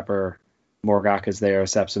 Mantrapper, Morgok is there,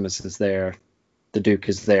 Sepsimus is there, the Duke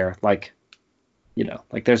is there. Like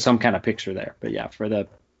there's some kind of picture there. But yeah, for the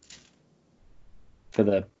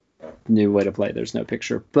new way to play, there's no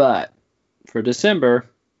picture. But for December,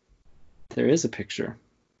 there is a picture.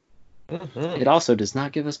 It also does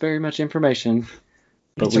not give us very much information.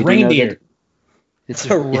 But it's a reindeer. It's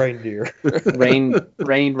a reindeer.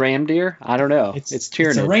 Reindeer? I don't know. It's Tyranid.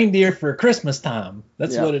 It's a reindeer for Christmas time.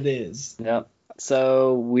 That's what it is. Yep.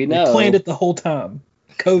 So we know. They planned it the whole time.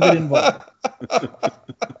 COVID involved.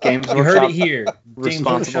 Games you heard it here.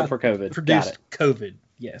 Responsible for COVID. Produced COVID.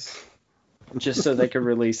 Yes. Just so they could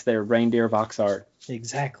release their reindeer box art.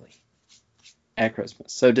 Exactly. At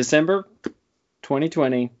Christmas. So December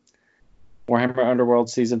 2020, Warhammer Underworld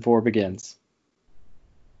Season 4 begins.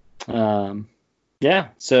 Yeah,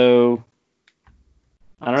 so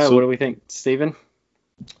I don't know. What do we think, Steven?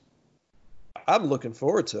 I'm looking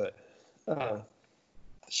forward to it.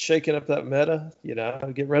 Shaking up that meta,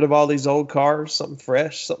 get rid of all these old cars, something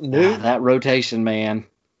fresh, something new. That rotation, man.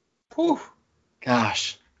 Whew.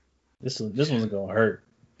 Gosh. This one's going to hurt.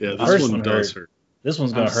 Yeah, this one does hurt. This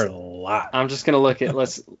one's going to hurt a lot. I'm just going to look at,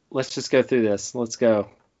 let's just go through this. Let's go.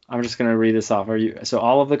 I'm just going to read this off. So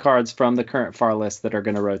all of the cards from the current far list that are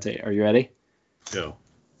going to rotate. Are you ready? Go.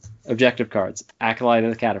 Objective cards: Acolyte of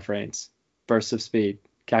the Cataphragms, Burst of Speed,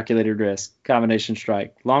 Calculated Risk, Combination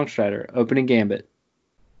Strike, Long Strider, Opening Gambit,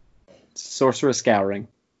 Sorcerous Scouring,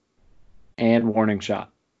 and Warning Shot.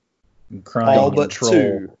 I'm crying all but Troll.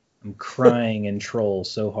 two. I'm crying in Troll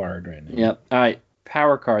so hard right now. Yep. All right.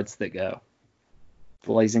 Power cards that go: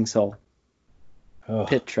 Blazing Soul,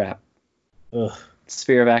 Pit Trap,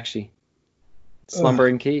 Sphere of Akshi,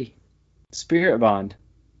 Slumbering Key, Spirit Bond,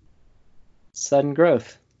 Sudden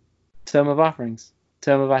Growth, Tome of Offerings,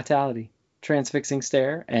 Tome of Vitality, Transfixing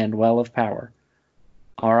Stare, and Well of Power.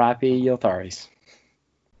 R.I.P. Yotharis.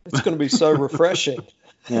 It's going to be so refreshing.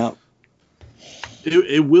 Yeah.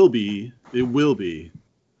 It will be. It will be.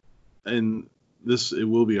 And it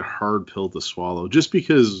will be a hard pill to swallow just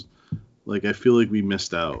because, like, I feel like we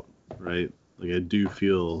missed out, right? Like, I do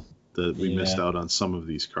feel that we missed out on some of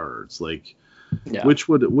these cards. Like,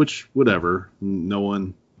 whatever. No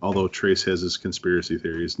one, although Trace has his conspiracy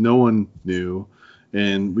theories, no one knew.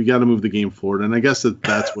 And we got to move the game forward. And I guess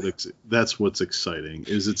that's what's exciting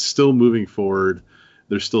is it's still moving forward.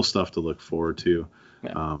 There's still stuff to look forward to.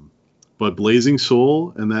 Yeah. But Blazing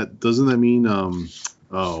Soul, and doesn't that mean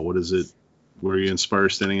what is it? Where you inspire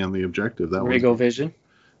standing on the objective? That Regal Vision.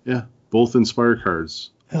 Yeah, both inspire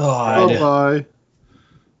cards. God.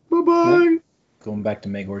 Bye. Going back to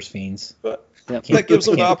Magor's Fiends. But that gives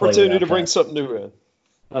them the opportunity to bring something new in.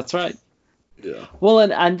 That's right. Yeah. Well,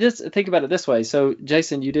 and just think about it this way. So,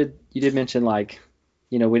 Jason, you did mention, like,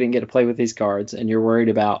 we didn't get to play with these cards, and you're worried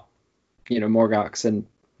about, Morgox and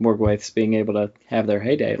Morgwaiths being able to have their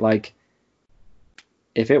heyday. Like,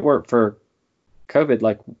 if it weren't for COVID,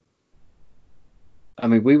 like, I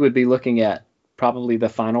mean, we would be looking at probably the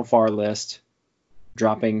final FAR list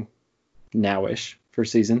dropping nowish for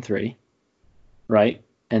season 3, right?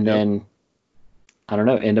 And then, I don't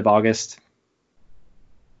know, end of August,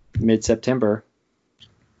 mid-September,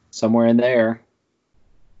 somewhere in there.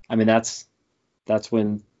 I mean, that's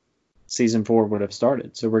when season 4 would have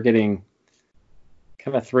started. So we're getting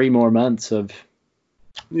kind of 3 more months of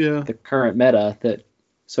the current meta.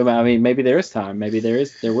 So I mean, maybe there is time. Maybe there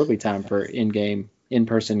will be time for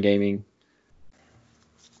in-person gaming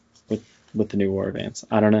with the new War Advance.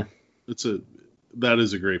 I don't know. That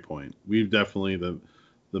is a great point. We've definitely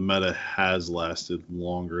the meta has lasted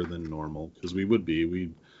longer than normal because we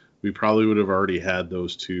probably would have already had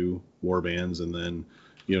those 2 war bands and then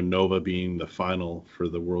Nova being the final for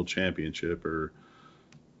the World Championship or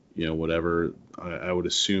whatever. I would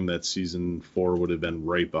assume that season 4 would have been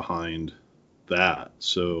right behind that.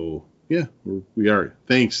 So yeah, we are.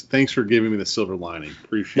 Thanks for giving me the silver lining.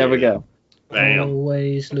 Appreciate it. There we go. Bam.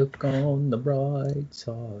 Always look on the bright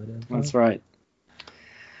side. That's right.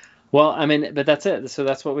 Well, I mean, but that's it. So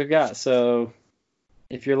that's what we've got. So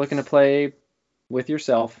if you're looking to play with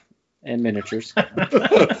yourself and miniatures,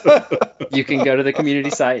 you can go to the community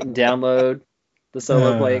site and download the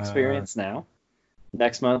solo play experience now.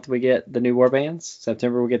 Next month we get the new warbands.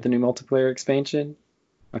 September we get the new multiplayer expansion.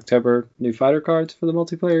 October, new fighter cards for the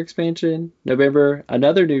multiplayer expansion. November,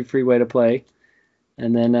 another new free way to play.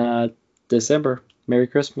 And then December, Merry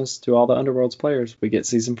Christmas to all the Underworlds players. We get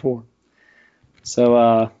season 4.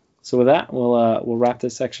 So with that, we'll wrap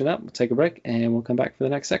this section up. We'll take a break and we'll come back for the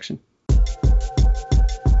next section.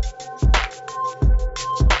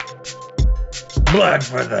 Blood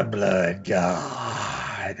for the blood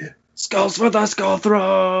god. Skulls for the Skull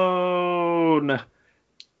Throne.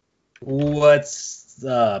 What's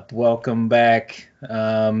up? Welcome back.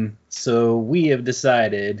 So we have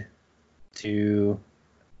decided to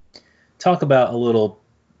talk about a little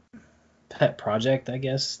pet project, I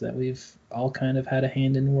guess, that we've all kind of had a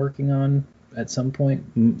hand in working on at some point.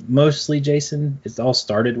 Mostly Jason. It all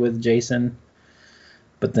started with Jason.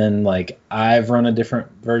 But then, like, I've run a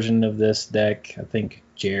different version of this deck. I think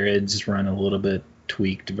Jared's run a little bit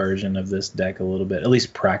tweaked version of this deck a little bit, at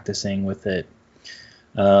least practicing with it.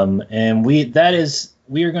 And we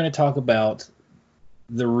are going to talk about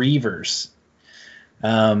the Reavers.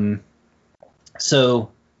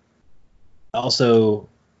 So also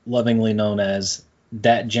lovingly known as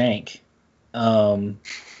Dat Jank.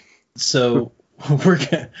 So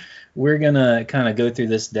we're gonna kind of go through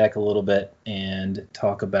this deck a little bit and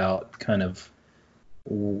talk about kind of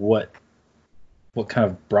what kind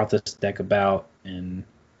of brought this deck about and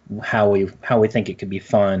how we think it could be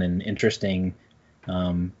fun and interesting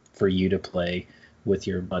for you to play with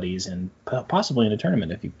your buddies and possibly in a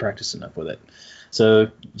tournament if you practice enough with it. So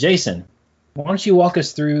Jason, why don't you walk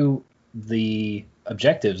us through the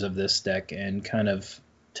objectives of this deck and kind of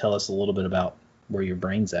tell us a little bit about where your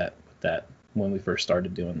brain's at with that when we first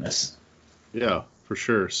started doing this. Yeah, for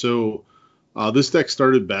sure. So this deck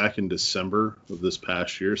started back in December of this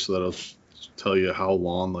past year, so that'll tell you how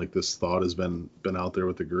long like this thought has been out there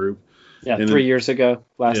with the group. Yeah, and 3 years ago,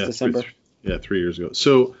 December. 3 years ago.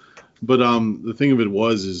 So, but the thing of it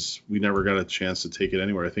is we never got a chance to take it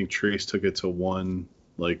anywhere. I think Trace took it to one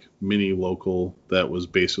like mini local that was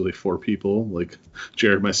basically 4 people, like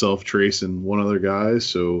Jared, myself, Trace, and one other guy.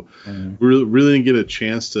 So we really didn't get a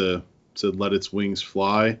chance to let its wings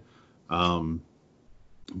fly.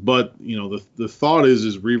 But the thought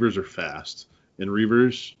is Reavers are fast, and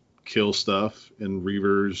Reavers kill stuff, and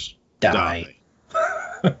Reavers die.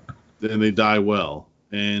 And they die well.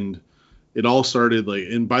 And it all started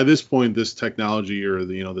and by this point, this technology or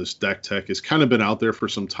this deck tech has kind of been out there for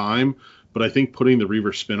some time. But I think putting the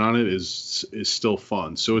Reaver spin on it is still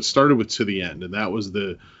fun. So it started with To the End, and that was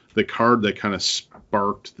the card that kind of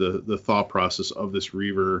sparked the thought process of this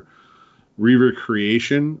Reaver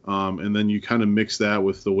creation. And then you kind of mix that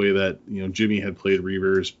with the way that Jimmy had played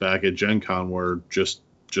Reavers back at Gen Con, where just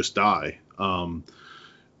die. But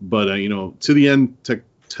To the End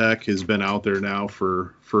tech has been out there now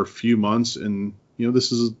for a few months, and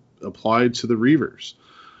this is applied to the Reavers.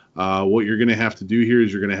 What you're going to have to do here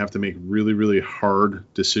is you're going to have to make really, really hard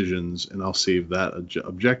decisions, and I'll save that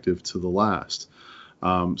objective to the last.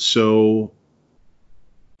 So,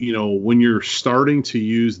 when you're starting to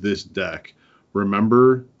use this deck,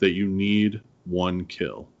 remember that you need one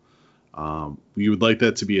kill. You would like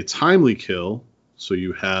that to be a timely kill, so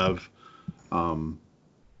you have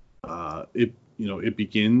It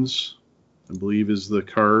Begins, I believe, is the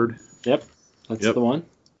card. Yep, that's the one.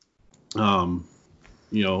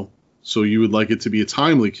 So you would like it to be a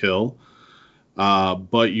timely kill,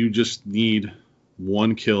 but you just need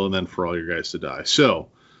one kill and then for all your guys to die. So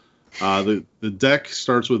the deck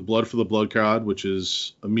starts with Blood for the Blood God, which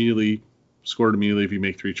is scored immediately if you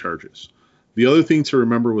make 3 charges. The other thing to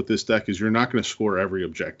remember with this deck is you're not going to score every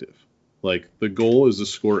objective. The goal is to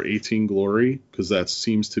score 18 glory, because that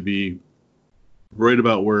seems to be right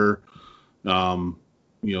about where the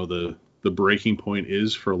breaking point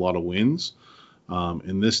is for a lot of wins.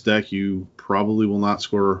 In this deck, you probably will not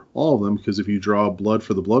score all of them, because if you draw Blood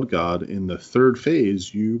for the Blood God in the 3rd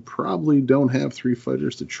phase, you probably don't have 3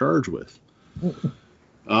 fighters to charge with.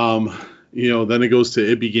 Then it goes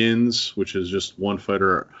to It Begins, which is just 1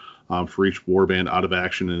 fighter for each warband out of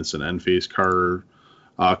action, and it's an end phase card.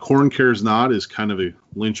 Khorne Cares Not is kind of a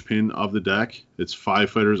linchpin of the deck. It's 5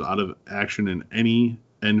 fighters out of action in any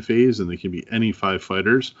end phase, and they can be any 5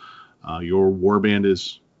 fighters. Your warband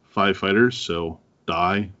is 5 fighters, so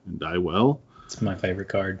die and die well. It's my favorite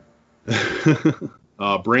card.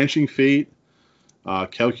 Branching Fate,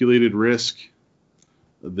 Calculated Risk.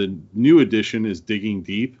 The new addition is Digging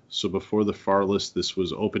Deep. So before the Far List, this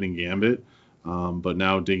was Opening Gambit, but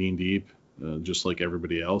now Digging Deep, just like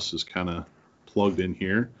everybody else, is kind of plugged in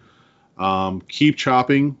here. Keep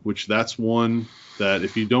Chopping, which that's one that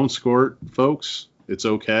if you don't score it, folks, it's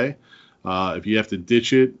okay. If you have to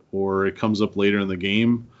ditch it or it comes up later in the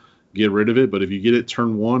game, get rid of it. But if you get it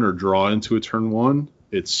turn 1 or draw into a turn 1,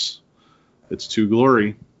 it's 2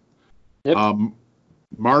 glory. Yep.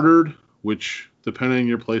 Martyred, which depending on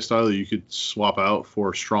your playstyle, you could swap out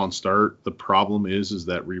for Strong Start. The problem is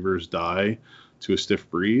that Reavers die to a Stiff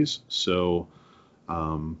Breeze. So,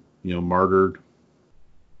 Martyred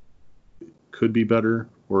could be better,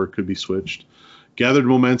 or it could be switched. Gathered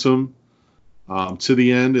Momentum, To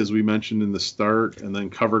the End, as we mentioned in the start, and then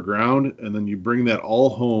Cover Ground, and then you bring that all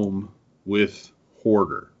home with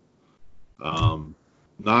Hoarder. 9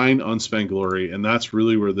 Unspent Glory, and that's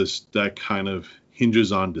really where this deck kind of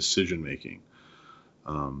hinges on decision making.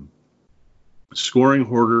 Scoring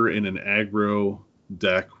Hoarder in an aggro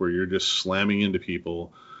deck where you're just slamming into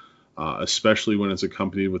people, especially when it's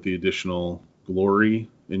accompanied with the additional glory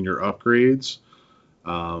in your upgrades.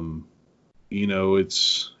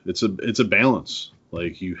 It's a balance.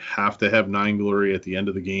 You have to have 9 glory at the end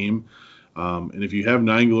of the game. And if you have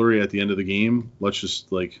 9 glory at the end of the game, let's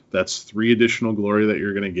just that's 3 additional glory that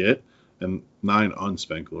you're going to get, and 9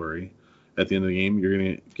 unspent glory at the end of the game. You're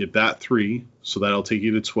going to get that 3, so that'll take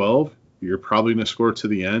you to 12. You're probably going to score To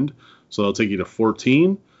the End, so that'll take you to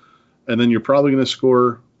 14. And then you're probably going to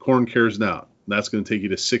score Khorne Cares Not. That's going to take you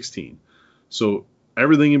to 16. So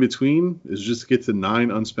everything in between is just to get to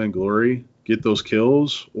 9 unspent glory, get those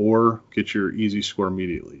kills, or get your easy score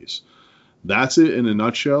immediately. That's it in a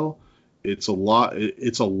nutshell. It's a lot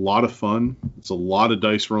of fun. It's a lot of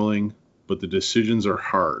dice rolling, but the decisions are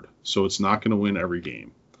hard, so it's not going to win every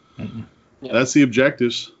game. Mm-hmm. Yeah. That's the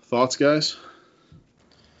objectives. Thoughts, guys?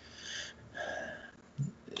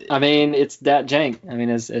 I mean, it's that jank. I mean,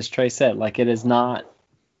 as Trey said, it is not,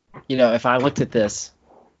 if I looked at this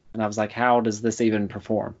and I was like, how does this even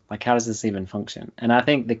perform? How does this even function? And I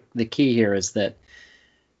think the key here is that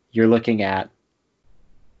you're looking at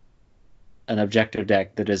an objective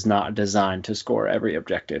deck that is not designed to score every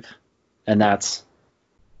objective. And that's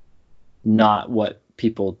not what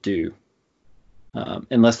people do.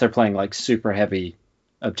 Unless they're playing super heavy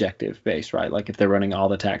objective based, right? If they're running all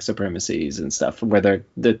the tax supremacies and stuff where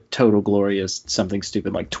the total glory is something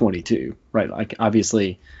stupid like 22, right?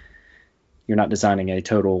 Obviously you're not designing a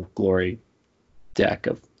total glory deck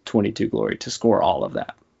of 22 glory to score all of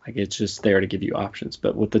that. Like, it's just there to give you options.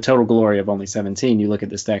 But with the total glory of only 17, you look at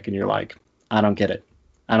this deck and you're like, I don't get it.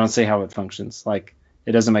 I don't see how it functions. Like,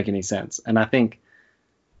 it doesn't make any sense. And I think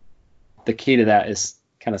the key to that is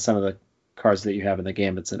kind of some of the cards that you have in the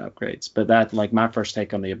gambits and upgrades. But that, like, my first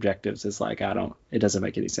take on the objectives is like, it doesn't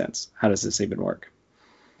make any sense. How does this even work?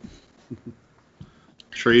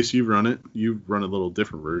 Trace, you've run it. You've run a little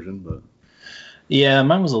different version, but Yeah,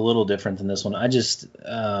 mine was a little different than this one. I just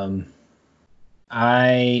the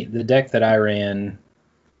deck that I ran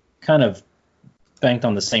kind of banked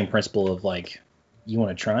on the same principle of, like, you want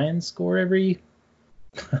to try and score every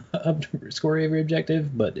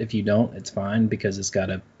objective, but if you don't, it's fine because it's got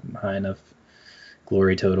a high enough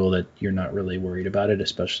glory total that you're not really worried about it,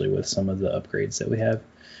 especially with some of the upgrades that we have.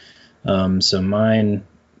 So mine,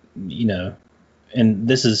 and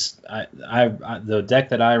this is the deck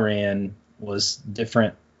that I ran was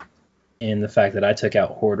different in the fact that I took out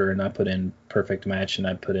Hoarder and I put in Perfect Match and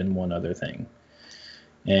I put in one other thing,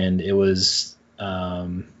 and it was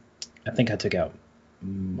I think I took out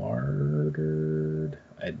Martyred.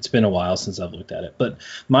 It's been a while since I've looked at it, but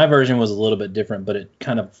my version was a little bit different, but it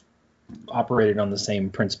kind of operated on the same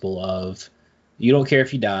principle of you don't care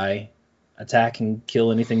if you die, attack and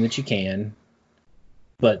kill anything that you can.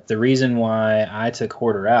 But the reason why I took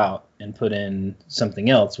Hoarder out and put in something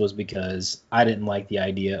else was because I didn't like the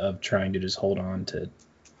idea of trying to just hold on to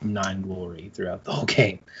 9 glory throughout the whole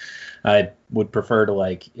game. I would prefer to,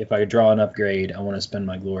 like, if I draw an upgrade, I want to spend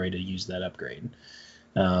my glory to use that upgrade.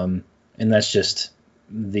 And that's just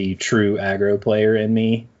the true aggro player in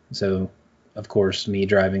me. So, of course, me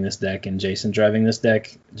driving this deck and Jason driving this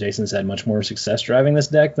deck, Jason's had much more success driving this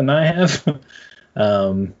deck than I have.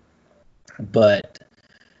 But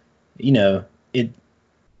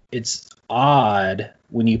it's odd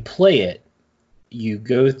when you play it. You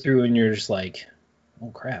go through and you're just like, oh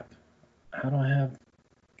crap, how do I have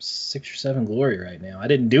 6 or 7 glory right now? I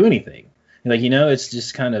didn't do anything. Like, it's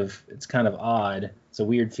just kind of odd. It's a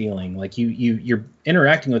weird feeling. Like you're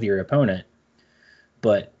interacting with your opponent,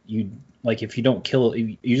 but if you don't kill,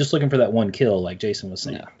 you're just looking for that one kill, like Jason was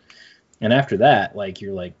saying. Yeah. And after that, like,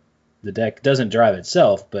 you're like, the deck doesn't drive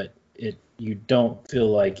itself, but you don't feel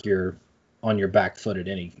like you're on your back foot at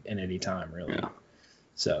any time, really. Yeah.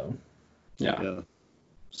 So, yeah.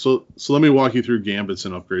 So let me walk you through gambits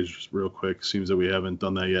and upgrades just real quick. Seems that we haven't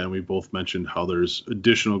done that yet, and we both mentioned how there's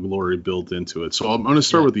additional glory built into it. So I'm going to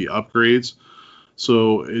start with the upgrades.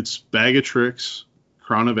 So it's Bag of Tricks,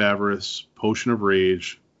 Crown of Avarice, Potion of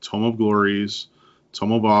Rage, Tome of Glories,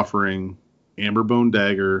 Tome of Offering, Amberbone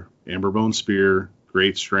Dagger, Amberbone Spear,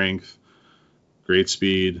 Great Strength, Great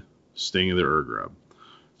Speed, Sting of the Urgrub.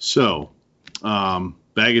 So,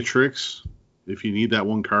 Bag of Tricks, if you need that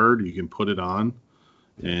one card, you can put it on,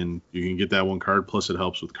 and you can get that one card, plus it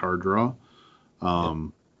helps with card draw,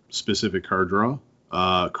 specific card draw.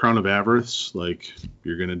 Crown of Avarice, like,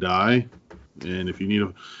 you're going to die, and if you need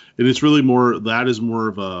and it's really more of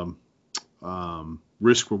a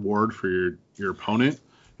risk reward for your opponent.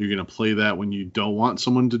 You're going to play that when you don't want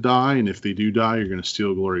someone to die, and if they do die, you're going to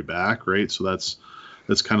steal glory back, right? So that's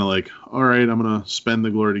kind of like, all right, I'm going to spend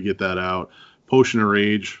the glory to get that out. Potion of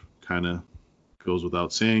Rage kind of goes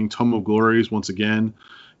without saying. Tome of Glories, once again,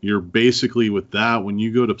 you're basically with that, when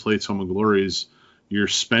you go to play Tome of Glories, you're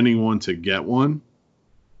spending one to get one.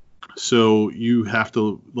 So you have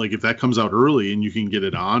to, like, if that comes out early and you can get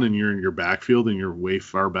it on and you're in your backfield and you're way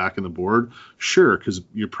far back in the board, sure, because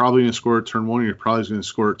you're probably going to score at turn 1 and you're probably going to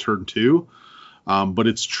score at turn 2. But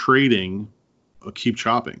it's trading a keep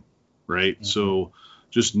chopping, right? Mm-hmm. So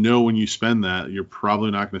just know when you spend that, you're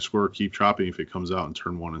probably not going to score or keep chopping if it comes out in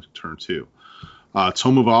turn 1 and turn 2.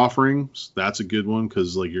 Tome of Offerings, that's a good one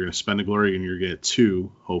because, like, you're going to spend a glory and you're going to get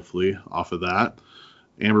 2, hopefully, off of that.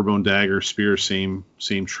 Amberbone Dagger, Spear, same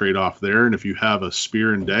trade-off there. And if you have a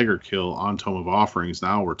Spear and Dagger kill on Tome of Offerings,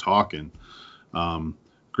 now we're talking.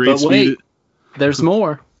 Great Speed. Wait, there's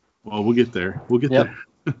more. Well, we'll get there.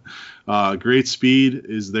 There. Great Speed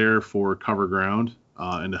is there for cover ground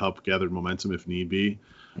and to help gather momentum if need be.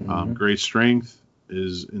 Mm-hmm. Great Strength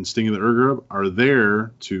is in Sting of the Urgrub are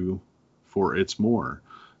there for its more.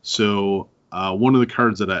 So one of the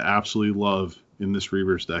cards that I absolutely love in this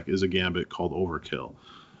Reavers deck is a Gambit called Overkill.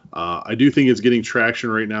 I do think it's getting traction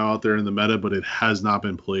right now out there in the meta, but it has not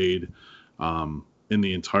been played in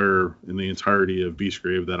the entirety of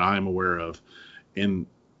Beastgrave that I'm aware of. And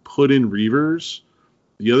put in Reavers,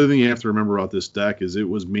 the other thing you have to remember about this deck is it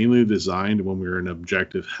was mainly designed when we were in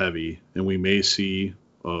objective heavy, and we may see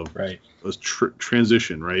a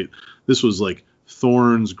transition, right? This was like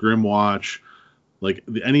Thorns, Grimwatch, Like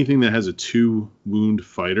anything that has a 2 wound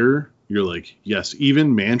fighter, you're like, yes,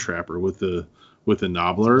 even Man Trapper with the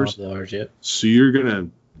Nobblers. Nobblers, yeah. So you're gonna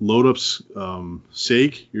load up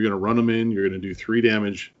Sake, you're gonna run them in, you're gonna do 3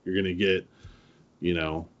 damage, you're gonna get,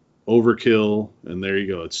 overkill, and there you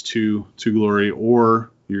go. It's 2 glory,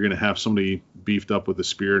 or you're gonna have somebody beefed up with a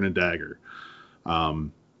spear and a dagger.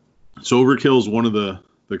 So overkill is one of the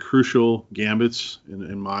crucial gambits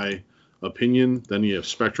in my opinion. Then you have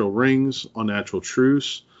Spectral Rings, Unnatural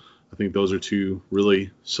Truce. I think those are 2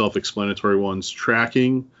 really self-explanatory ones.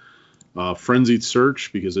 Tracking, Frenzied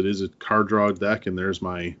Search, because it is a card draw deck, and there's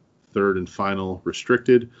my 3rd and final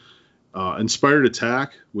restricted. Inspired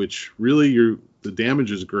Attack, which really the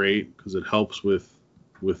damage is great because it helps with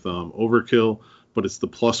overkill, but it's the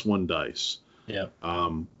 +1 dice. Yeah.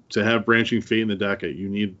 To have Branching Fate in the deck, you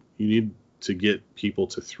need to get people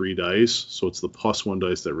to 3 dice, so it's the +1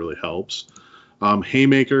 dice that really helps.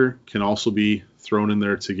 Haymaker can also be thrown in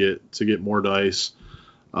there to get more dice.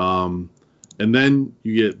 And then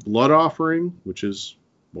you get Blood Offering, which is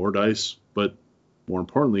more dice, but more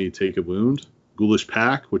importantly, you take a wound. Ghoulish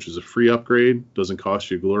Pack, which is a free upgrade, doesn't cost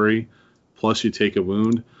you glory, plus you take a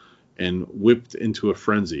wound. And Whipped into a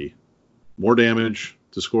Frenzy, more damage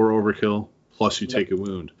to score overkill, plus you take a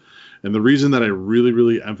wound. And the reason that I really,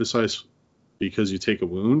 really emphasize because you take a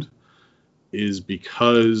wound is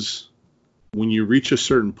because when you reach a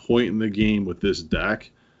certain point in the game with this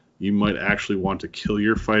deck, you might actually want to kill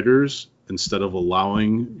your fighters instead of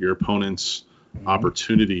allowing your opponents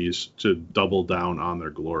opportunities to double down on their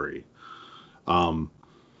glory.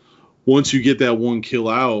 Once you get that 1 kill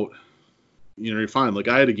out, you're fine. Like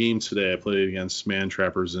I had a game today, I played against Man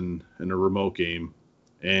Trappers in a remote game,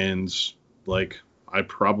 and like I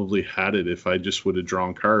probably had it if I just would have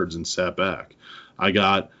drawn cards and sat back. I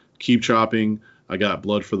got Keep Chopping, I got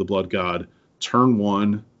Blood for the Blood God. Turn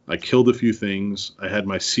 1, I killed a few things. I had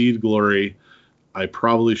my Seed Glory. I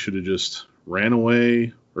probably should have just ran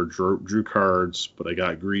away or drew cards, but I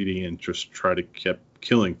got greedy and just tried to keep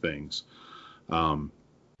killing things. And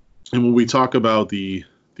when we talk about the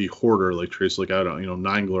hoarder, like Trace, like I don't,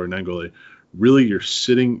 9 glory, really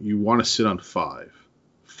you want to sit on 5.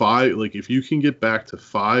 5, like if you can get back to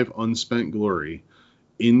 5 unspent glory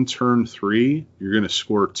in turn 3, you're going to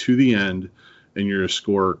score to the end, and you're going to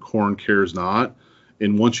score Khorne Cares Not.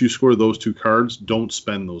 And once you score those 2 cards, don't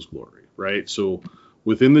spend those glory, right? So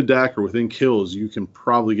within the deck or within kills, you can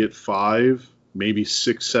probably get 5, maybe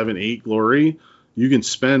 6, 7, 8 glory. You can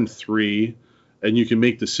spend 3, and you can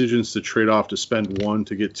make decisions to trade off to spend 1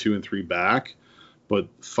 to get 2 and 3 back. But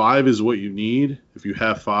 5 is what you need. If you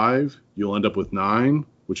have 5, you'll end up with 9,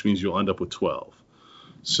 which means you'll end up with 12.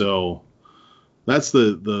 So that's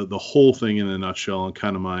the whole thing in a nutshell, and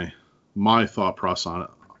kind of my thought process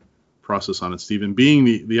on it, Stephen.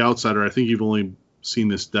 Being the outsider, I think you've only seen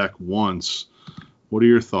this deck once. What are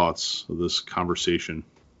your thoughts of this conversation?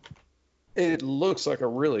 It looks like a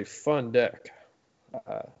really fun deck.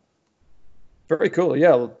 Very cool.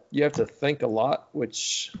 Yeah, you have to think a lot,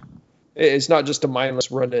 which it's not just a mindless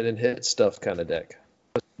run in and hit stuff kind of deck.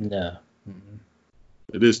 No.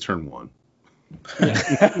 It is turn 1.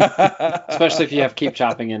 Especially if you have Keep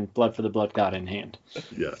Chopping and Blood for the Blood God in hand.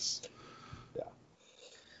 Yes.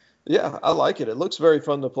 Yeah, I like it. It looks very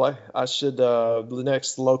fun to play. I should, the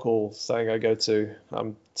next local thing I go to,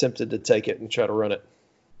 I'm tempted to take it and try to run it.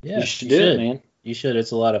 Yeah, you should do it, man. You should.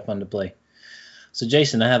 It's a lot of fun to play. So,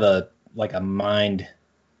 Jason, I have a mind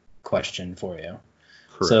question for you.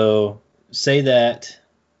 Correct. So, say that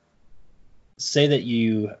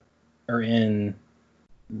you are in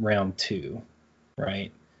round 2,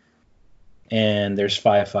 right? And there's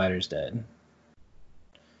 5 fighters dead.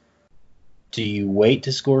 Do you wait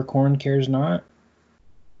to score Khorne Cares Not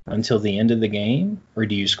until the end of the game, or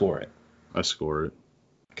do you score it? I score it.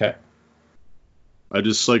 Okay. I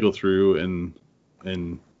just cycle through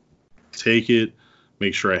and take it,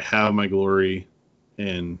 make sure I have my glory,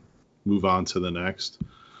 and move on to the next.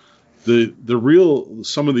 The real,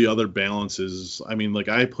 some of the other balances, I mean, like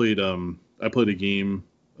I played a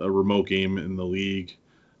remote game in the league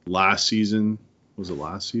last season. Was it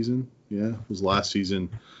last season? Yeah, it was last season.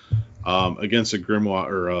 Against a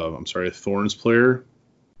a Thorns player,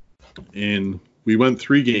 and we went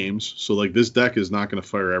 3 games. So like this deck is not going to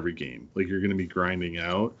fire every game. Like you're going to be grinding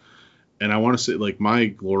out. And I want to say like my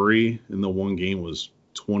glory in the one game was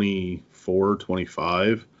 24,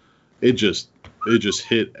 25. It just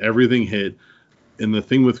hit, everything hit. And the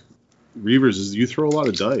thing with Reavers is you throw a lot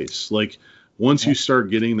of dice. Like once you start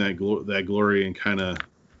getting that glory and kind of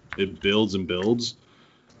it builds and builds.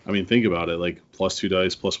 I mean, think about it, like +2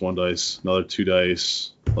 dice, +1 dice, another 2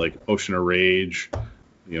 dice, like Ocean of Rage,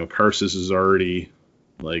 Karsus is already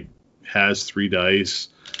like has 3 dice.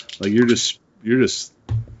 Like you're just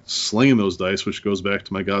slinging those dice, which goes back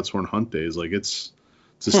to my Godsworn Hunt days. Like it's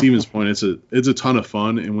to Steven's point, it's a ton of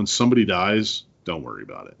fun, and when somebody dies, don't worry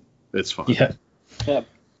about it. It's fun. Yeah. Yep.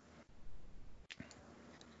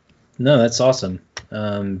 No, that's awesome.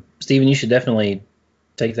 Steven, you should definitely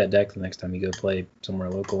take that deck the next time you go play somewhere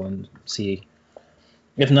local and see,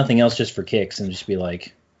 if nothing else, just for kicks, and just be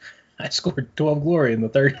like, I scored 12 glory in the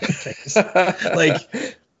third phase.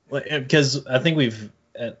 like, because I think we've,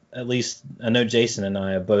 at least, I know Jason and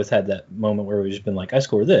I have both had that moment where we've just been like, I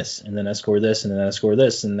score this, and then I score this, and then I score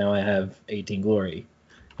this, and now I have 18 glory.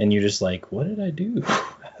 And you're just like, what did I do?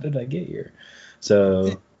 How did I get here?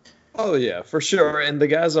 So. Oh, yeah, for sure. And the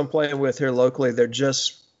guys I'm playing with here locally, they're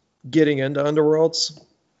just getting into Underworlds.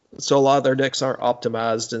 So a lot of their decks aren't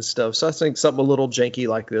optimized and stuff. So I think something a little janky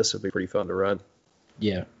like this would be pretty fun to run.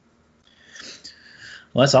 Yeah.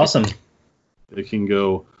 Well, that's awesome. It can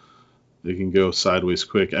go sideways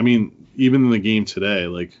quick. I mean, even in the game today,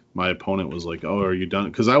 like my opponent was like, "Oh, are you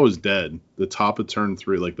done?" Because I was dead. The top of turn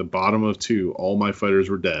 3, like the bottom of 2, all my fighters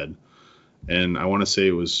were dead, and I want to say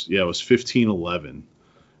it was 15-11,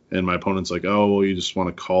 and my opponent's like, "Oh, well, you just want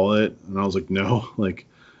to call it?" And I was like, "No, like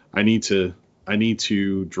I need to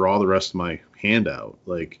draw the rest of my hand out."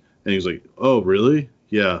 Like, and he was like, "Oh, really?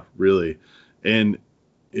 Yeah, really," and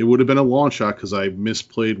it would have been a long shot because I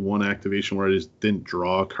misplayed one activation where I just didn't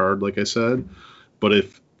draw a card, like I said. But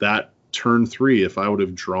if that turn 3, if I would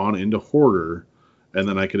have drawn into Hoarder, and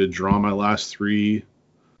then I could have drawn my last 3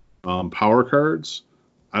 power cards,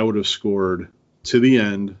 I would have scored to the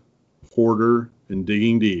end, Hoarder and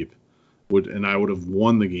Digging Deep, and I would have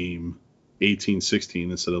won the game 18-16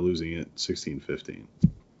 instead of losing it 16-15.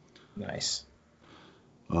 Nice.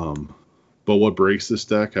 But what breaks this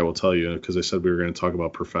deck, I will tell you, because I said we were going to talk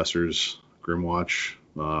about Professor's Grimwatch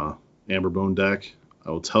Amberbone deck. I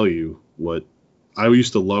will tell you what I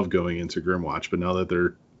used to love going into Grimwatch, but now that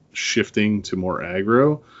they're shifting to more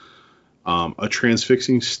aggro, a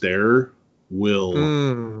Transfixing Stare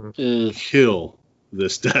will kill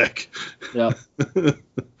this deck. Yep.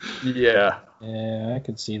 Yeah. Yeah, I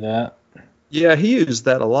could see that. Yeah, he used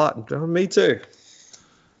that a lot. Me too.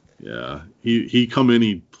 Yeah, he come in,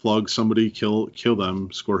 he plug somebody, kill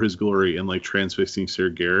them, score his glory, and like Transfixing Stare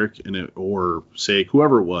Garrick, or say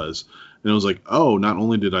whoever it was, and it was like, oh, not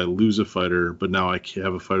only did I lose a fighter, but now I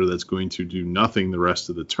have a fighter that's going to do nothing the rest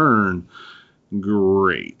of the turn.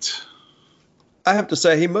 Great. I have to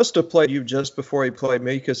say, he must have played you just before he played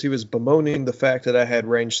me, because he was bemoaning the fact that I had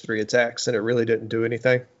range 3 attacks and it really didn't do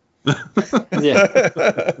anything.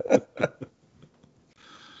 Yeah.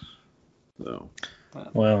 So.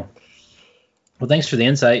 Well, thanks for the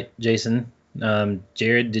insight, Jason.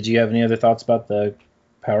 Jared, did you have any other thoughts about the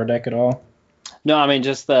power deck at all? No, I mean,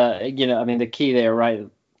 just the key there, right?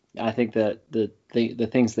 I think that the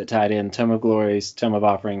things that tied in: Tome of Glories, Tome of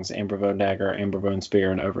Offerings, Amberbone Dagger, Amberbone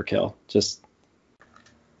Spear, and Overkill. Just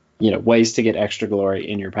ways to get extra glory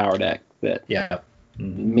in your power deck that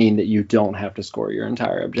mean that you don't have to score your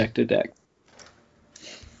entire objective deck.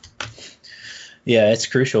 Yeah, it's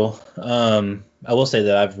crucial. I will say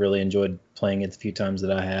that I've really enjoyed playing it the few times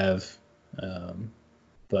that I have.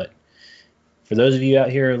 But for those of you out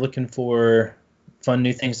here looking for fun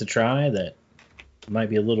new things to try that might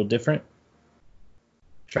be a little different,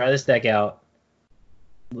 try this deck out.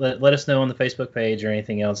 Let us know on the Facebook page or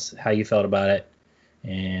anything else how you felt about it.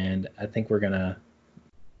 And I think we're going to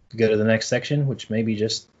go to the next section, which may be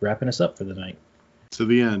just wrapping us up for the night. To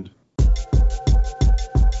the end.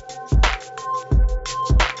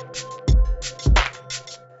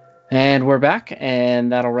 And we're back,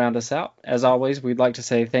 and that'll round us out. As always, we'd like to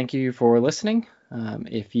say thank you for listening.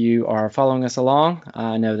 If you are following us along,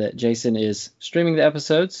 I know that Jason is streaming the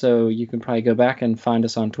episode, so you can probably go back and find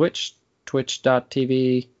us on Twitch,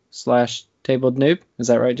 twitch.tv/tablednoob. Is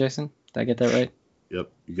that right, Jason? Did I get that right? Yep,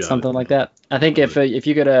 you got Something like that. I think if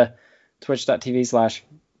you go to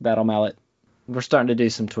twitch.tv/battlemallet, we're starting to do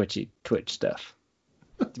some Twitch stuff.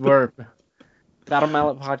 We're Battle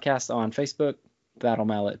Mallet Podcast on Facebook, Battle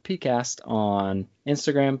Mallet PCast on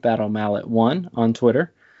Instagram, Battle Mallet 1 on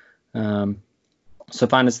Twitter. So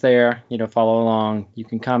find us there, follow along. You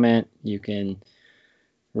can comment, you can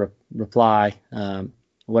reply,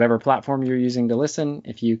 whatever platform you're using to listen.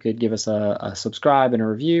 If you could give us a subscribe and a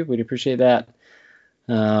review, we'd appreciate that.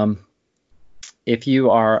 If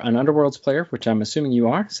you are an Underworlds player, which I'm assuming you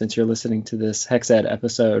are, since you're listening to this Hexed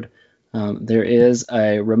episode, there is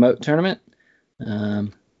a remote tournament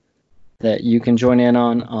that you can join in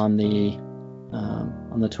on the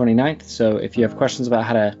 29th. So if you have questions about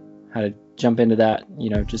how to jump into that,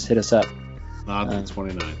 just hit us up. Not the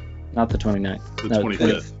 29th. Not the 29th. The No,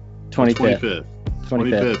 25th. 25th.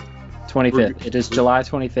 25th. 25th. It is July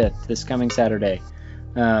 25th, this coming Saturday.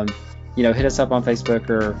 Hit us up on Facebook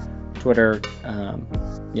or Twitter,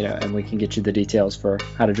 and we can get you the details for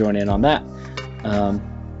how to join in on that.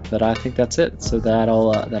 But I think that's it. So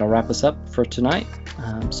that'll wrap us up for tonight.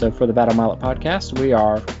 So for the Battle Mallet podcast, we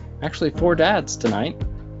are actually 4 dads tonight,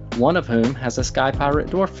 one of whom has a Sky Pirate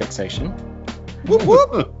Dwarf fixation. Whoop,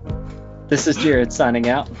 whoop. This is Jared signing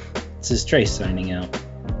out. This is Trace signing out.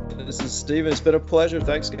 This is Steven. It's been a pleasure.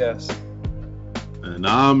 Thanks, guys. And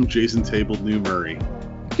I'm Jason Table New Murray.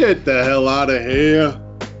 Get the hell out of here.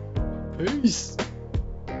 Peace.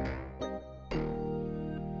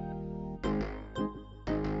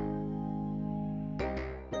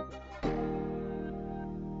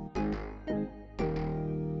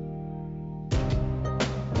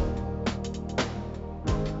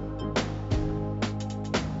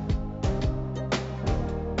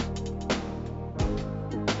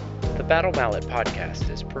 The Battle Mallet podcast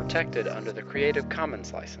is protected under the Creative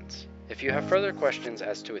Commons license. If you have further questions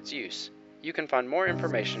as to its use, you can find more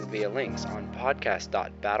information via links on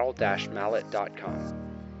podcast.battle-mallet.com.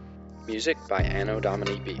 Music by Anno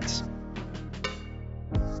Domini Beats.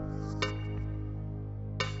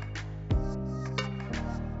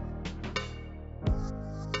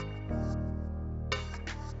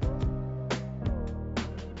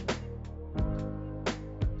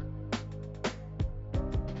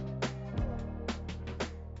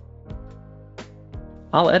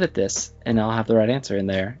 I'll edit this, and I'll have the right answer in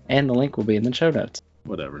there, and the link will be in the show notes.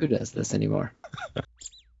 Whatever. Who does this anymore?